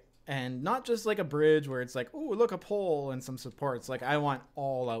 right? And not just like a bridge where it's like, oh, look, a pole and some supports. Like, I want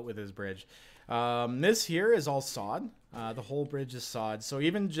all out with this bridge. This here is all sod. The whole bridge is sod. So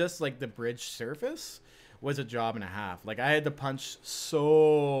even just like the bridge surface was a job and a half. Like, I had to punch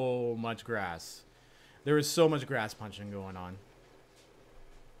so much grass. There was so much grass punching going on.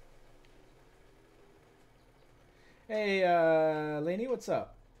 Hey, Lainey, what's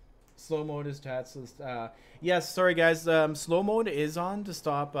up? Slow mode is tats. Yes, sorry guys. Slow mode is on to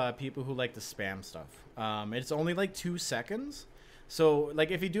stop people who like to spam stuff. It's only like 2 seconds. So,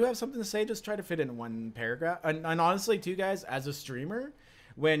 like, if you do have something to say, just try to fit in one paragraph. And honestly, too, guys, as a streamer,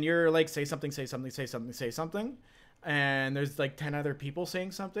 when you're like, say something, and there's like 10 other people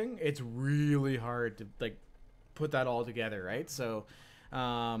saying something, it's really hard to like put that all together, right? So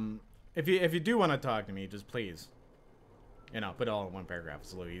if you do want to talk to me, just please, you know, put it all in one paragraph.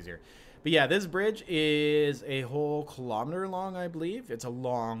 It's a little easier. But yeah, this bridge is a whole kilometer long, I believe. It's a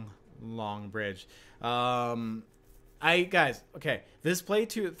long bridge. Guys, okay, this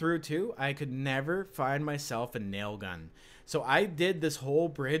through too, I could never find myself a nail gun. So I did this whole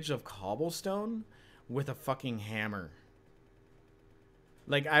bridge of cobblestone with a fucking hammer.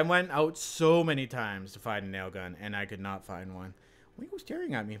 Like, I went out so many times to find a nail gun, and I could not find one. What are you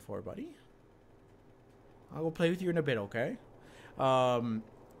staring at me for, buddy? I will play with you in a bit, okay?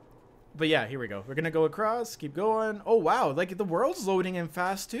 But yeah, here we go. We're gonna go across, keep going. Oh wow, like the world's loading in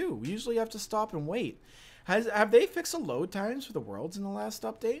fast too. We usually have to stop and wait. Have they fixed the load times for the worlds in the last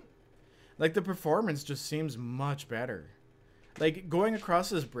update? Like the performance just seems much better. Like going across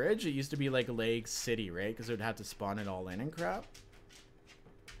this bridge, it used to be like Lake City, right? Because it would have to spawn it all in and crap.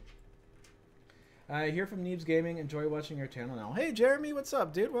 I hear from Neebs Gaming. Enjoy watching your channel now. Hey Jeremy, what's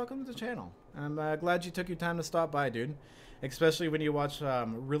up, dude? Welcome to the channel. I'm glad you took your time to stop by, dude. Especially when you watch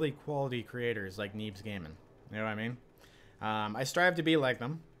really quality creators like Neebs Gaming. You know what I mean? I strive to be like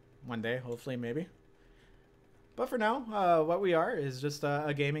them one day, hopefully, maybe. But for now, what we are is just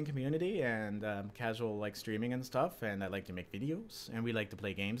a gaming community and casual like streaming and stuff. And I like to make videos, and we like to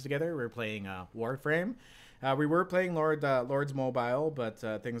play games together. We're playing Warframe. We were playing Lord's Mobile, but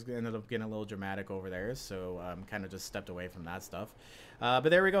things ended up getting a little dramatic over there, so kind of just stepped away from that stuff. But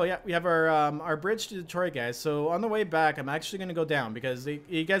there we go. Yeah, we have our bridge to Detroit, guys. So on the way back, I'm actually going to go down because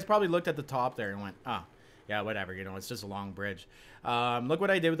you guys probably looked at the top there and went, ah, yeah, whatever. You know, it's just a long bridge. Look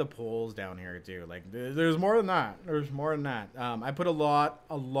what I did with the poles down here too. Like, there's more than that. There's more than that. I put a lot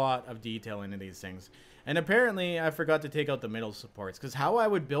of detail into these things, and apparently I forgot to take out the middle supports because how I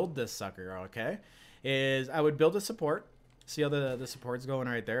would build this sucker, okay, is I would build a support. See how the support's going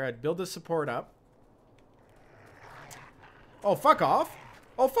right there? I'd build the support up. Oh, fuck off.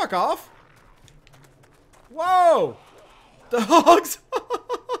 Oh, fuck off. Whoa. Dogs.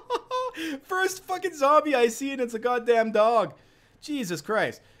 First fucking zombie I see, and it's a goddamn dog. Jesus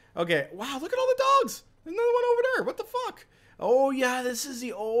Christ. Okay. Wow, look at all the dogs. There's another one over there. What the fuck? Oh, yeah, this is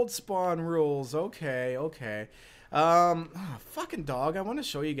the old spawn rules. Okay, okay. Oh, fucking dog. I want to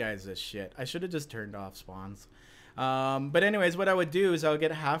show you guys this shit. I should have just turned off spawns. But anyways, what I would do is I would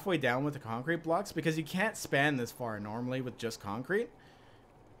get halfway down with the concrete blocks because you can't span this far normally with just concrete.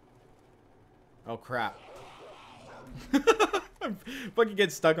 Oh, crap. I fucking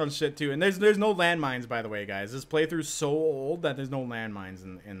get stuck on shit too. And there's no landmines, by the way, guys. This playthrough's so old that there's no landmines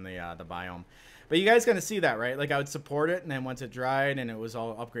in the biome. But you guys gonna see that, right? Like, I would support it, and then once it dried and it was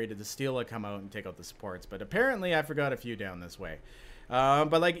all upgraded to steel, I'd come out and take out the supports. But apparently I forgot a few down this way.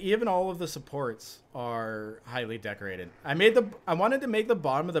 But like, even all of the supports are highly decorated. I wanted to make the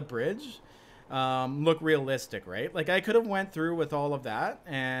bottom of the bridge look realistic, right? Like, I could have went through with all of that,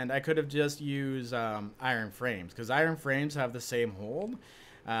 and I could have just used iron frames, because iron frames have the same hold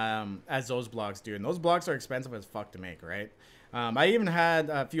as those blocks do, and those blocks are expensive as fuck to make, right? I even had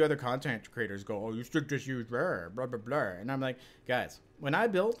a few other content creators go, oh, you should just use blah, blah, blah, blah. And I'm like, guys, when I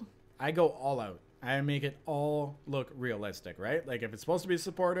build, I go all out. I make it all look realistic, right? Like, if it's supposed to be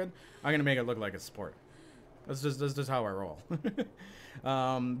supported, I'm going to make it look like it's support. That's just how I roll.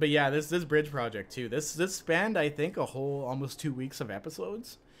 But yeah, this bridge project too. This spanned, I think, a whole almost 2 weeks of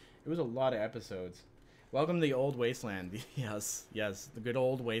episodes. It was a lot of episodes. Welcome to the old wasteland. Yes, the good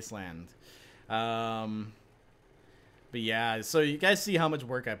old wasteland. But yeah, so you guys see how much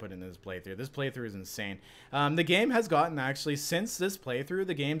work I put in this playthrough. This playthrough is insane. The game has gotten, actually, since this playthrough,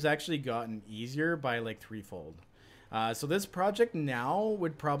 the game's actually gotten easier by like threefold. So this project now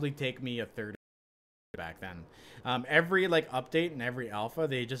would probably take me a third back then. Every like update and every alpha,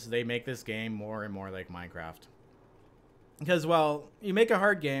 they make this game more and more like Minecraft. Because, well, you make a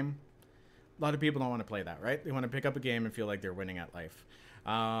hard game, a lot of people don't want to play that, right? They want to pick up a game and feel like they're winning at life.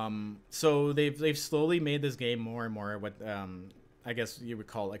 So they've slowly made this game more and more what I guess you would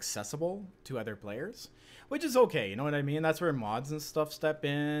call accessible to other players, which is okay. You know what I mean? That's where mods and stuff step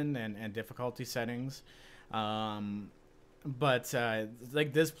in, and difficulty settings. But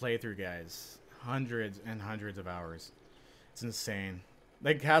like this playthrough, guys, hundreds and hundreds of hours. It's insane.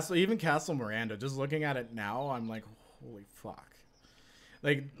 Like even Castle Miranda, just looking at it now, I'm like, holy fuck.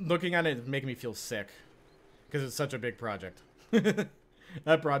 Like, looking at it is making me feel sick because it's such a big project.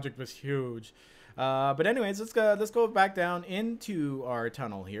 That project was huge. But anyways, let's go back down into our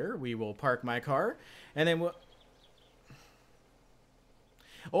tunnel here. We will park my car, and then we'll...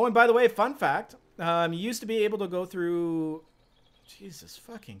 Oh, and by the way, fun fact, you used to be able to go through... Jesus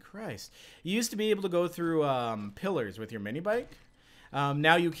fucking Christ. You used to be able to go through pillars with your mini bike.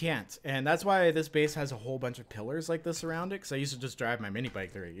 Now you can't. And that's why this base has a whole bunch of pillars like this around it. Because I used to just drive my mini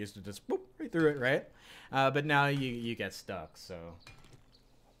bike through it. I used to just whoop right through it, right? But now you get stuck, so...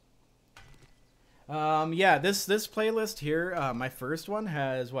 yeah, this playlist here, my first one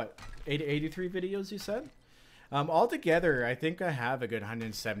has, what, 83 videos, you said? Altogether, I think I have a good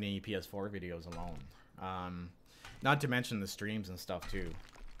 170 PS4 videos alone. Not to mention the streams and stuff, too.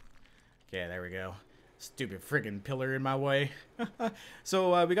 Okay, there we go. Stupid friggin' pillar in my way.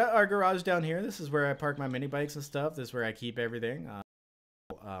 So, we got our garage down here. This is where I park my mini bikes and stuff. This is where I keep everything.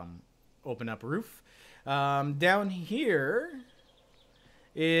 Open up roof. Down here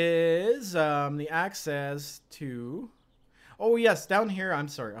is the access to... Oh, yes, down here, I'm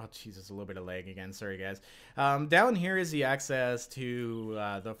sorry. Oh, Jesus, a little bit of lag again. Sorry, guys. Down here is the access to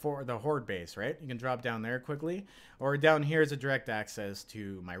the Horde base, right? You can drop down there quickly. Or down here is a direct access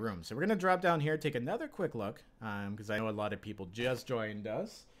to my room. So we're going to drop down here, take another quick look, because I know a lot of people just joined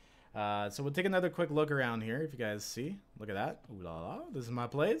us. So we'll take another quick look around here, if you guys see. Look at that. Ooh la la. This is my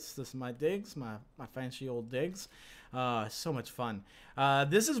place. This is my digs, my fancy old digs. So much fun.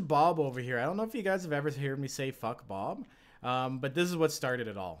 This is Bob over here. I don't know if you guys have ever heard me say fuck Bob. But this is what started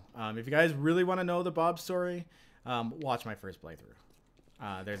it all. If you guys really want to know the Bob story, watch my first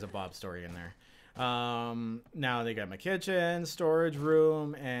playthrough. There's a Bob story in there. Now they got my kitchen, storage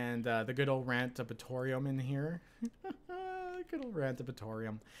room, and the good old rantapatorium in here. Good old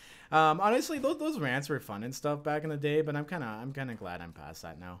rantapatorium. Honestly, those rants were fun and stuff back in the day, but I'm kind of glad I'm past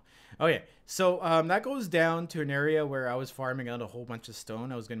that now. Okay, so that goes down to an area where I was farming out a whole bunch of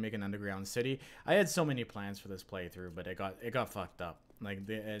stone. I was gonna make an underground city. I had so many plans for this playthrough, but it got fucked up. Like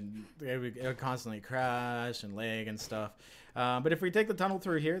it would constantly crash and lag and stuff. But if we take the tunnel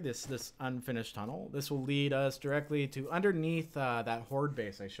through here, this unfinished tunnel, this will lead us directly to underneath that Horde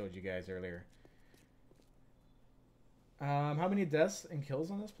base I showed you guys earlier. How many deaths and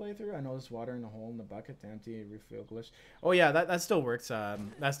kills on this playthrough? I noticed water in the hole in the bucket to empty refill glitch. Oh yeah, that still works.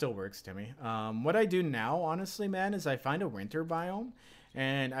 That still works, Timmy. What I do now, honestly, man, is I find a winter biome,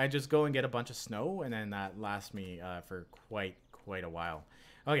 and I just go and get a bunch of snow, and then that lasts me for quite a while.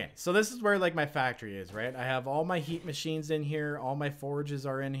 Okay, so this is where like my factory is, right? I have all my heat machines in here. All my forges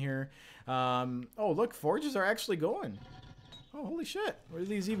are in here. Oh look, forges are actually going. Oh holy shit! What are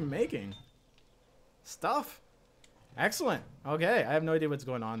these even making? Stuff. Excellent. Okay, I have no idea what's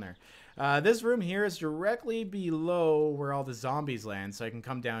going on there. This room here is directly below where all the zombies land, so I can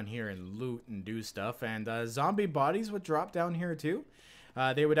come down here and loot and do stuff. And zombie bodies would drop down here too.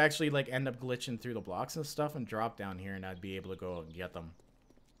 They would actually like end up glitching through the blocks and stuff and drop down here, and I'd be able to go and get them.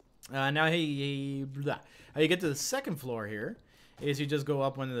 Now, how you get to the second floor here is you just go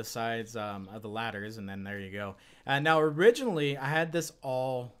up one of the sides of the ladders, and then there you go. Now, originally, I had this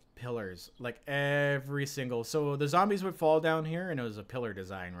all pillars, like every single, so the zombies would fall down here and it was a pillar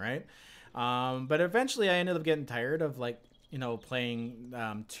design, right? But eventually I ended up getting tired of like, you know, playing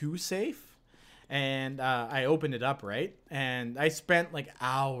too safe, and I opened it up, right? And I spent like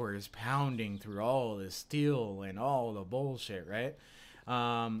hours pounding through all this steel and all the bullshit, right?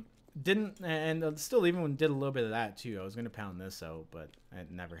 Still even did a little bit of that too. I was gonna pound this out, but it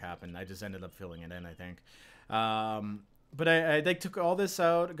never happened. I just ended up filling it in, I think. But I took all this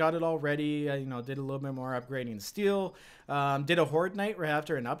out, got it all ready, you know, did a little bit more upgrading steel, did a Horde night right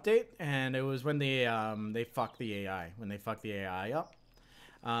after an update, and it was when they fucked the AI, when they fucked the AI up.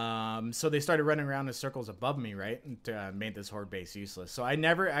 So they started running around in circles above me, right, and made this Horde base useless. So I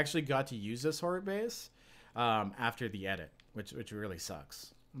never actually got to use this Horde base after the edit, which really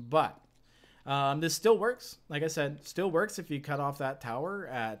sucks. But this still works. Like I said, still works if you cut off that tower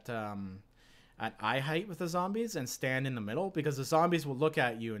at eye height with the zombies and stand in the middle, because the zombies will look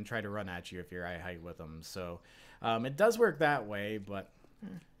at you and try to run at you if you're eye height with them. So it does work that way, but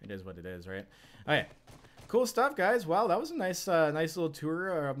it is what it is, right? Okay, cool stuff, guys. Wow, that was a nice little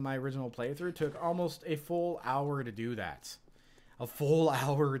tour of my original playthrough. Took almost a full hour to do that. A full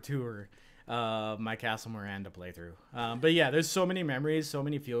hour tour of my Castle Miranda playthrough. But yeah, there's so many memories, so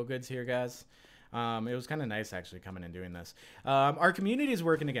many feel goods here, guys. It was kind of nice actually coming and doing this. Our community is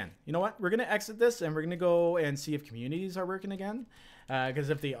working again. You know what? We're going to exit this and we're going to go and see if communities are working again. Because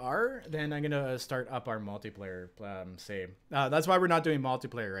if they are, then I'm going to start up our multiplayer save. That's why we're not doing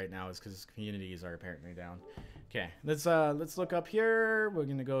multiplayer right now, is because communities are apparently down. Okay, let's look up here. We're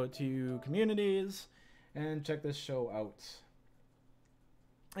going to go to communities and check this show out.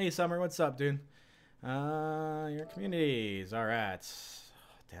 Hey, Summer, what's up, dude? Your communities. All right.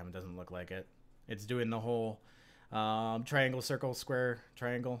 Damn, it doesn't look like it. It's doing the whole triangle, circle, square,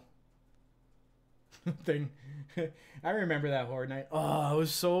 triangle. thing. I remember that Horde night. Oh, I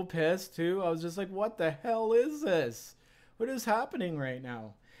was so pissed too. I was just like, what the hell is this? What is happening right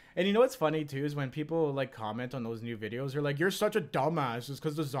now? And you know what's funny too is when people like comment on those new videos, they're like, you're such a dumbass just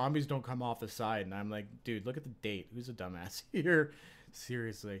because the zombies don't come off the side. And I'm like, dude, look at the date. Who's a dumbass here?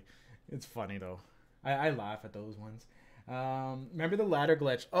 Seriously. It's funny though. I laugh at those ones. Remember the ladder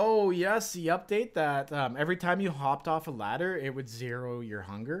glitch? Oh yes, the update that every time you hopped off a ladder, it would zero your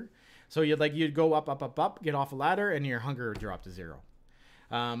hunger. So you'd go up, get off a ladder, and your hunger would drop to 0.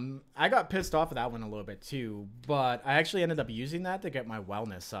 I got pissed off at that one a little bit too, but I actually ended up using that to get my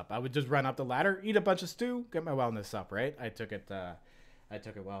wellness up. I would just run up the ladder, eat a bunch of stew, get my wellness up, right? I took it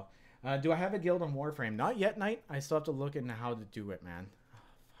well. Do I have a guild on Warframe? Not yet, Knight. I still have to look into how to do it, man. Oh,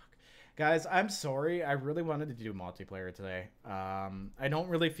 fuck. Guys, I'm sorry. I really wanted to do multiplayer today. I don't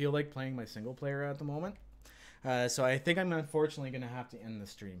really feel like playing my single player at the moment. So I think I'm unfortunately going to have to end the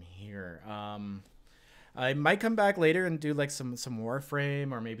stream here. I might come back later and do like some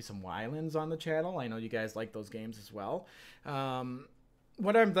Warframe or maybe some Wylands on the channel. I know you guys like those games as well.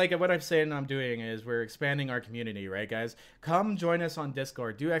 What I'm saying I'm doing is we're expanding our community, right, guys? Come join us on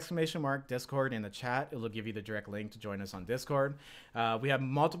Discord. Do ! Discord in the chat. It'll give you the direct link to join us on Discord. We have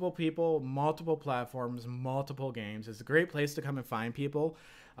multiple people, multiple platforms, multiple games. It's a great place to come and find people.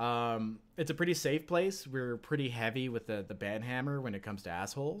 It's a pretty safe place. We're pretty heavy with the ban hammer when it comes to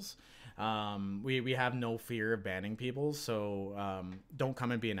assholes. We have no fear of banning people, so don't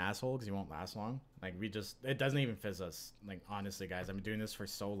come and be an asshole because you won't last long. Like it doesn't even fizz us. Like honestly, guys, I've been doing this for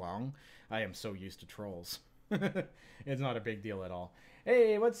so long. I am so used to trolls. It's not a big deal at all.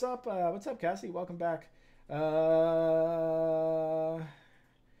 Hey, what's up? What's up, Cassie? Welcome back.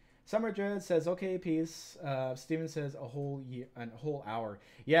 Summer Dread says, okay, peace. Steven says a whole hour.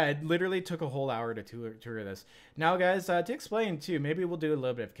 Yeah, it literally took a whole hour to tour this. Now, guys, to explain, too, maybe we'll do a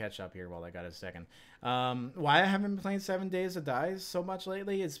little bit of catch-up here while I got a second. Why I haven't been playing 7 Days to Die so much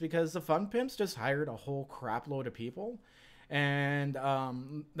lately is because the Fun Pimps just hired a whole crap load of people. And,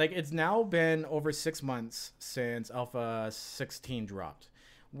 like, it's now been over 6 months since Alpha 16 dropped.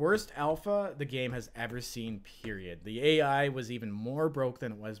 Worst alpha the game has ever seen, period. The AI was even more broke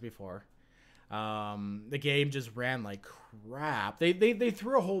than it was before. The game just ran like crap. They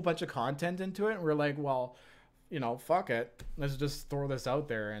threw a whole bunch of content into it, and we're like, well, you know, fuck it. Let's just throw this out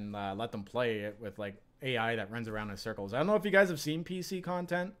there and let them play it with like AI that runs around in circles. I don't know if you guys have seen PC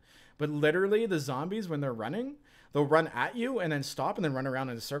content, but literally the zombies, when they're running, they'll run at you and then stop and then run around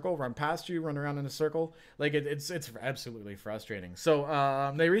in a circle, run past you, run around in a circle. Like it's absolutely frustrating.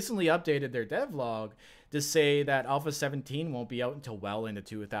 So they recently updated their devlog to say that Alpha 17 won't be out until well into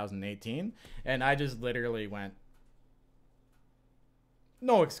 2018. And I just literally went,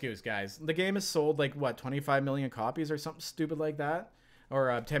 no excuse, guys. The game has sold like what, 25 million copies or something stupid like that,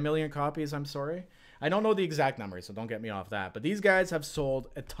 or 10 million copies. I'm sorry. I don't know the exact numbers, so don't get me off that. But these guys have sold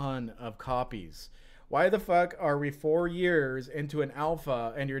a ton of copies. Why the fuck are we 4 years into an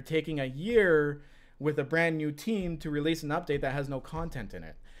alpha and you're taking a year with a brand new team to release an update that has no content in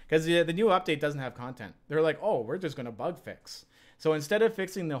it? Because the new update doesn't have content. They're like, oh, we're just going to bug fix. So instead of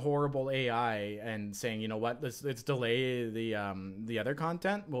fixing the horrible AI and saying, you know what, let's delay the other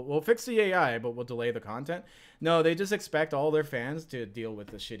content. We'll fix the AI, but we'll delay the content. No, they just expect all their fans to deal with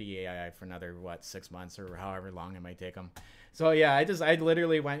the shitty AI for another, 6 months or however long it might take them. So yeah, I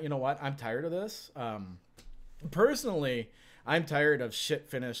literally went, you know what? I'm tired of this. Personally, I'm tired of shit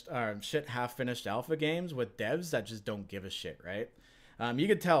half finished alpha games with devs that just don't give a shit, right? You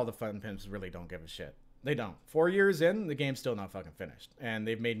could tell the Fun Pimps really don't give a shit. They don't. 4 years in, the game's still not fucking finished, and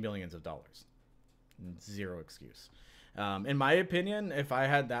they've made millions of dollars. Zero excuse. In my opinion, if I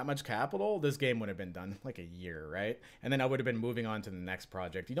had that much capital, this game would have been done like a year, right? And then I would have been moving on to the next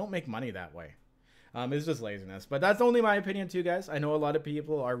project. You don't make money that way. It's just laziness. But that's only my opinion too, guys. I know a lot of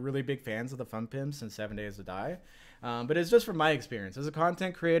people are really big fans of the Fun Pimps and 7 Days to Die. But it's just from my experience. As a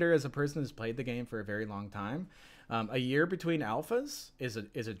content creator, as a person who's played the game for a very long time, a year between alphas is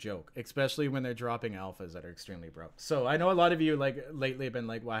a joke, especially when they're dropping alphas that are extremely broke. So I know a lot of you like lately have been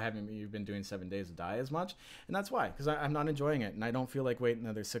like, why haven't you been doing 7 Days to Die as much? And that's why, because I'm not enjoying it. And I don't feel like waiting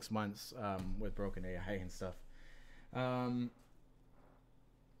another 6 months with broken AI and stuff.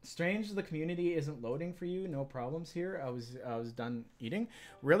 Strange the community isn't loading for you. No problems here. I was done eating.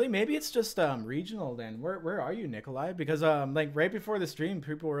 Really? Maybe it's just regional then. Where are you, Nikolai? Because like right before the stream,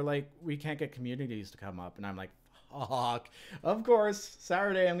 people were like, we can't get communities to come up, and I'm like, fuck. Of course,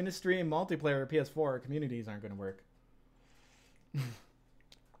 Saturday I'm gonna stream multiplayer PS4. Communities aren't gonna work.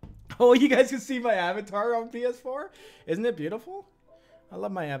 Oh, you guys can see my avatar on PS4? Isn't it beautiful? I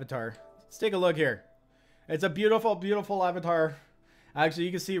love my avatar. Let's take a look here. It's a beautiful, beautiful avatar. Actually,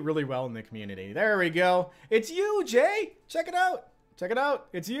 you can see it really well in the community. There we go. It's you, Jay. Check it out. Check it out.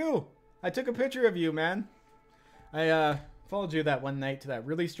 It's you. I took a picture of you, man. I followed you that one night to that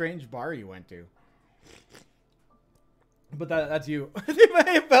really strange bar you went to. But that's you. They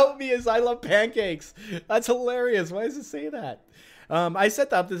may have felt me as I love pancakes. That's hilarious. Why does it say that? I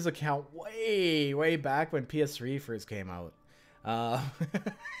set up this account way back when PS3 first came out.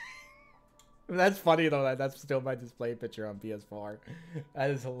 That's funny though. That's still my display picture on PS4. That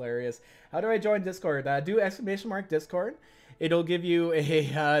is hilarious. How do I join Discord? Do ! Discord. It'll give you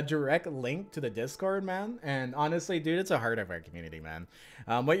a direct link to the Discord, man. And honestly, dude, it's a heart of our community, man.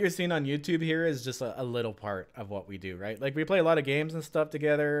 What you're seeing on YouTube here is just a little part of what we do, right? Like, we play a lot of games and stuff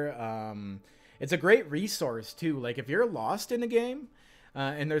together. It's a great resource, too. Like, if you're lost in a game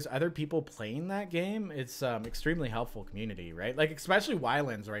and there's other people playing that game, it's extremely helpful community, right? Like, especially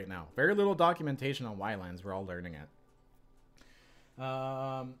Wildlands right now. Very little documentation on Wildlands. We're all learning it.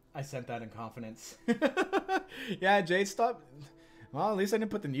 I sent that in confidence. Yeah, Jay, stop. Well, at least I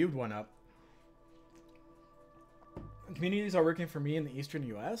didn't put the nude one up. Communities are working for me in the Eastern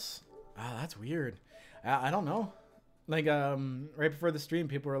US. Ah, that's weird. I don't know. Like, right before the stream,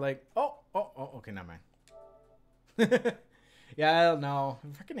 people were like, oh, okay, never mind. Yeah, I don't know.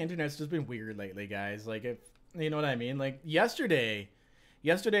 Freaking internet's just been weird lately, guys. Like, if you know what I mean? Like, yesterday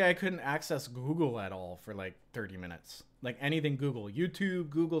I couldn't access Google at all for like 30 minutes. Like, anything Google, YouTube,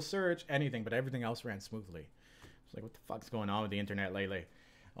 Google search, anything, but everything else ran smoothly. It's like, what the fuck's going on with the internet lately?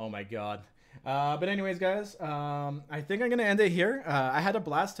 Oh my god. But anyways, guys, I think I'm gonna end it here. I had a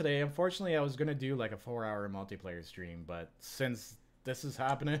blast today. Unfortunately, I was gonna do like a 4-hour multiplayer stream, but since this is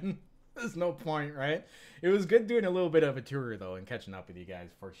happening, there's no point, right? It was good doing a little bit of a tour though and catching up with you guys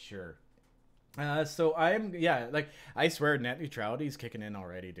for sure. So I swear net neutrality is kicking in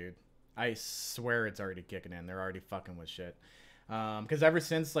already, dude. I swear it's already kicking in. They're already fucking with shit. Because ever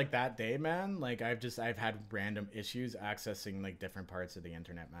since like that day, man, like I've had random issues accessing like different parts of the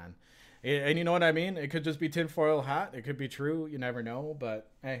internet, man. And you know what I mean? It could just be tinfoil hat. It could be true. You never know. But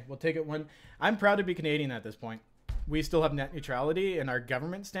hey, we'll take it when. I'm proud to be Canadian at this point. We still have net neutrality and our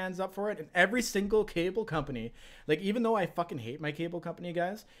government stands up for it. And every single cable company, like, even though I fucking hate my cable company,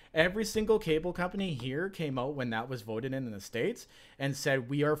 guys, every single cable company here came out when that was voted in the States and said,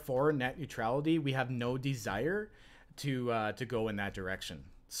 we are for net neutrality. We have no desire to go in that direction.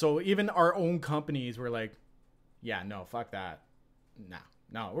 So even our own companies were like, yeah, no, fuck that.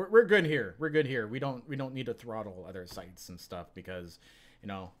 No, we're good here. We're good here. We don't need to throttle other sites and stuff because, you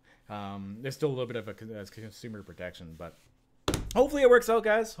know, there's still a little bit of a consumer protection, but hopefully it works out,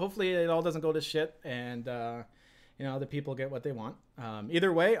 guys. Hopefully it all doesn't go to shit and, you know, the people get what they want.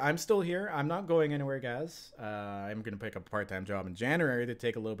 Either way, I'm still here. I'm not going anywhere, guys. I'm going to pick up a part-time job in January to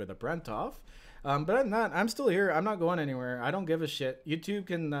take a little bit of the brunt off. But I'm still here. I'm not going anywhere. I don't give a shit. YouTube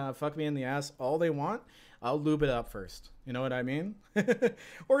can fuck me in the ass all they want. I'll lube it up first. You know what I mean?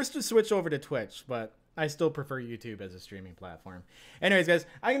 Or just switch over to Twitch, but I still prefer YouTube as a streaming platform. Anyways, guys,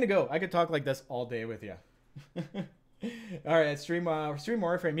 I'm gonna go. I could talk like this all day with you. All right, stream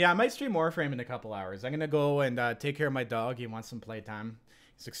Warframe. Yeah, I might stream Warframe in a couple hours. I'm gonna go and take care of my dog. He wants some playtime.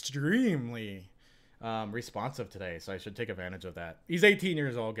 He's extremely responsive today, so I should take advantage of that. He's 18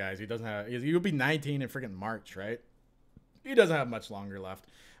 years old, guys. He'll be 19 in freaking March, right? He doesn't have much longer left.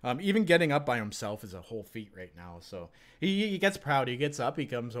 Even getting up by himself is a whole feat right now. So he gets proud. He gets up. He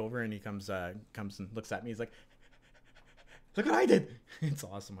comes over and he comes and looks at me. He's like, "Look what I did!" It's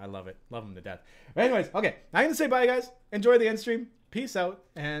awesome. I love it. Love him to death. But anyways, okay. I'm gonna say bye, guys. Enjoy the end stream. Peace out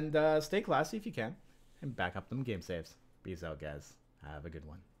and stay classy if you can, and back up them game saves. Peace out, guys. Have a good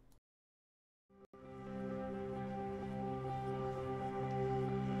one.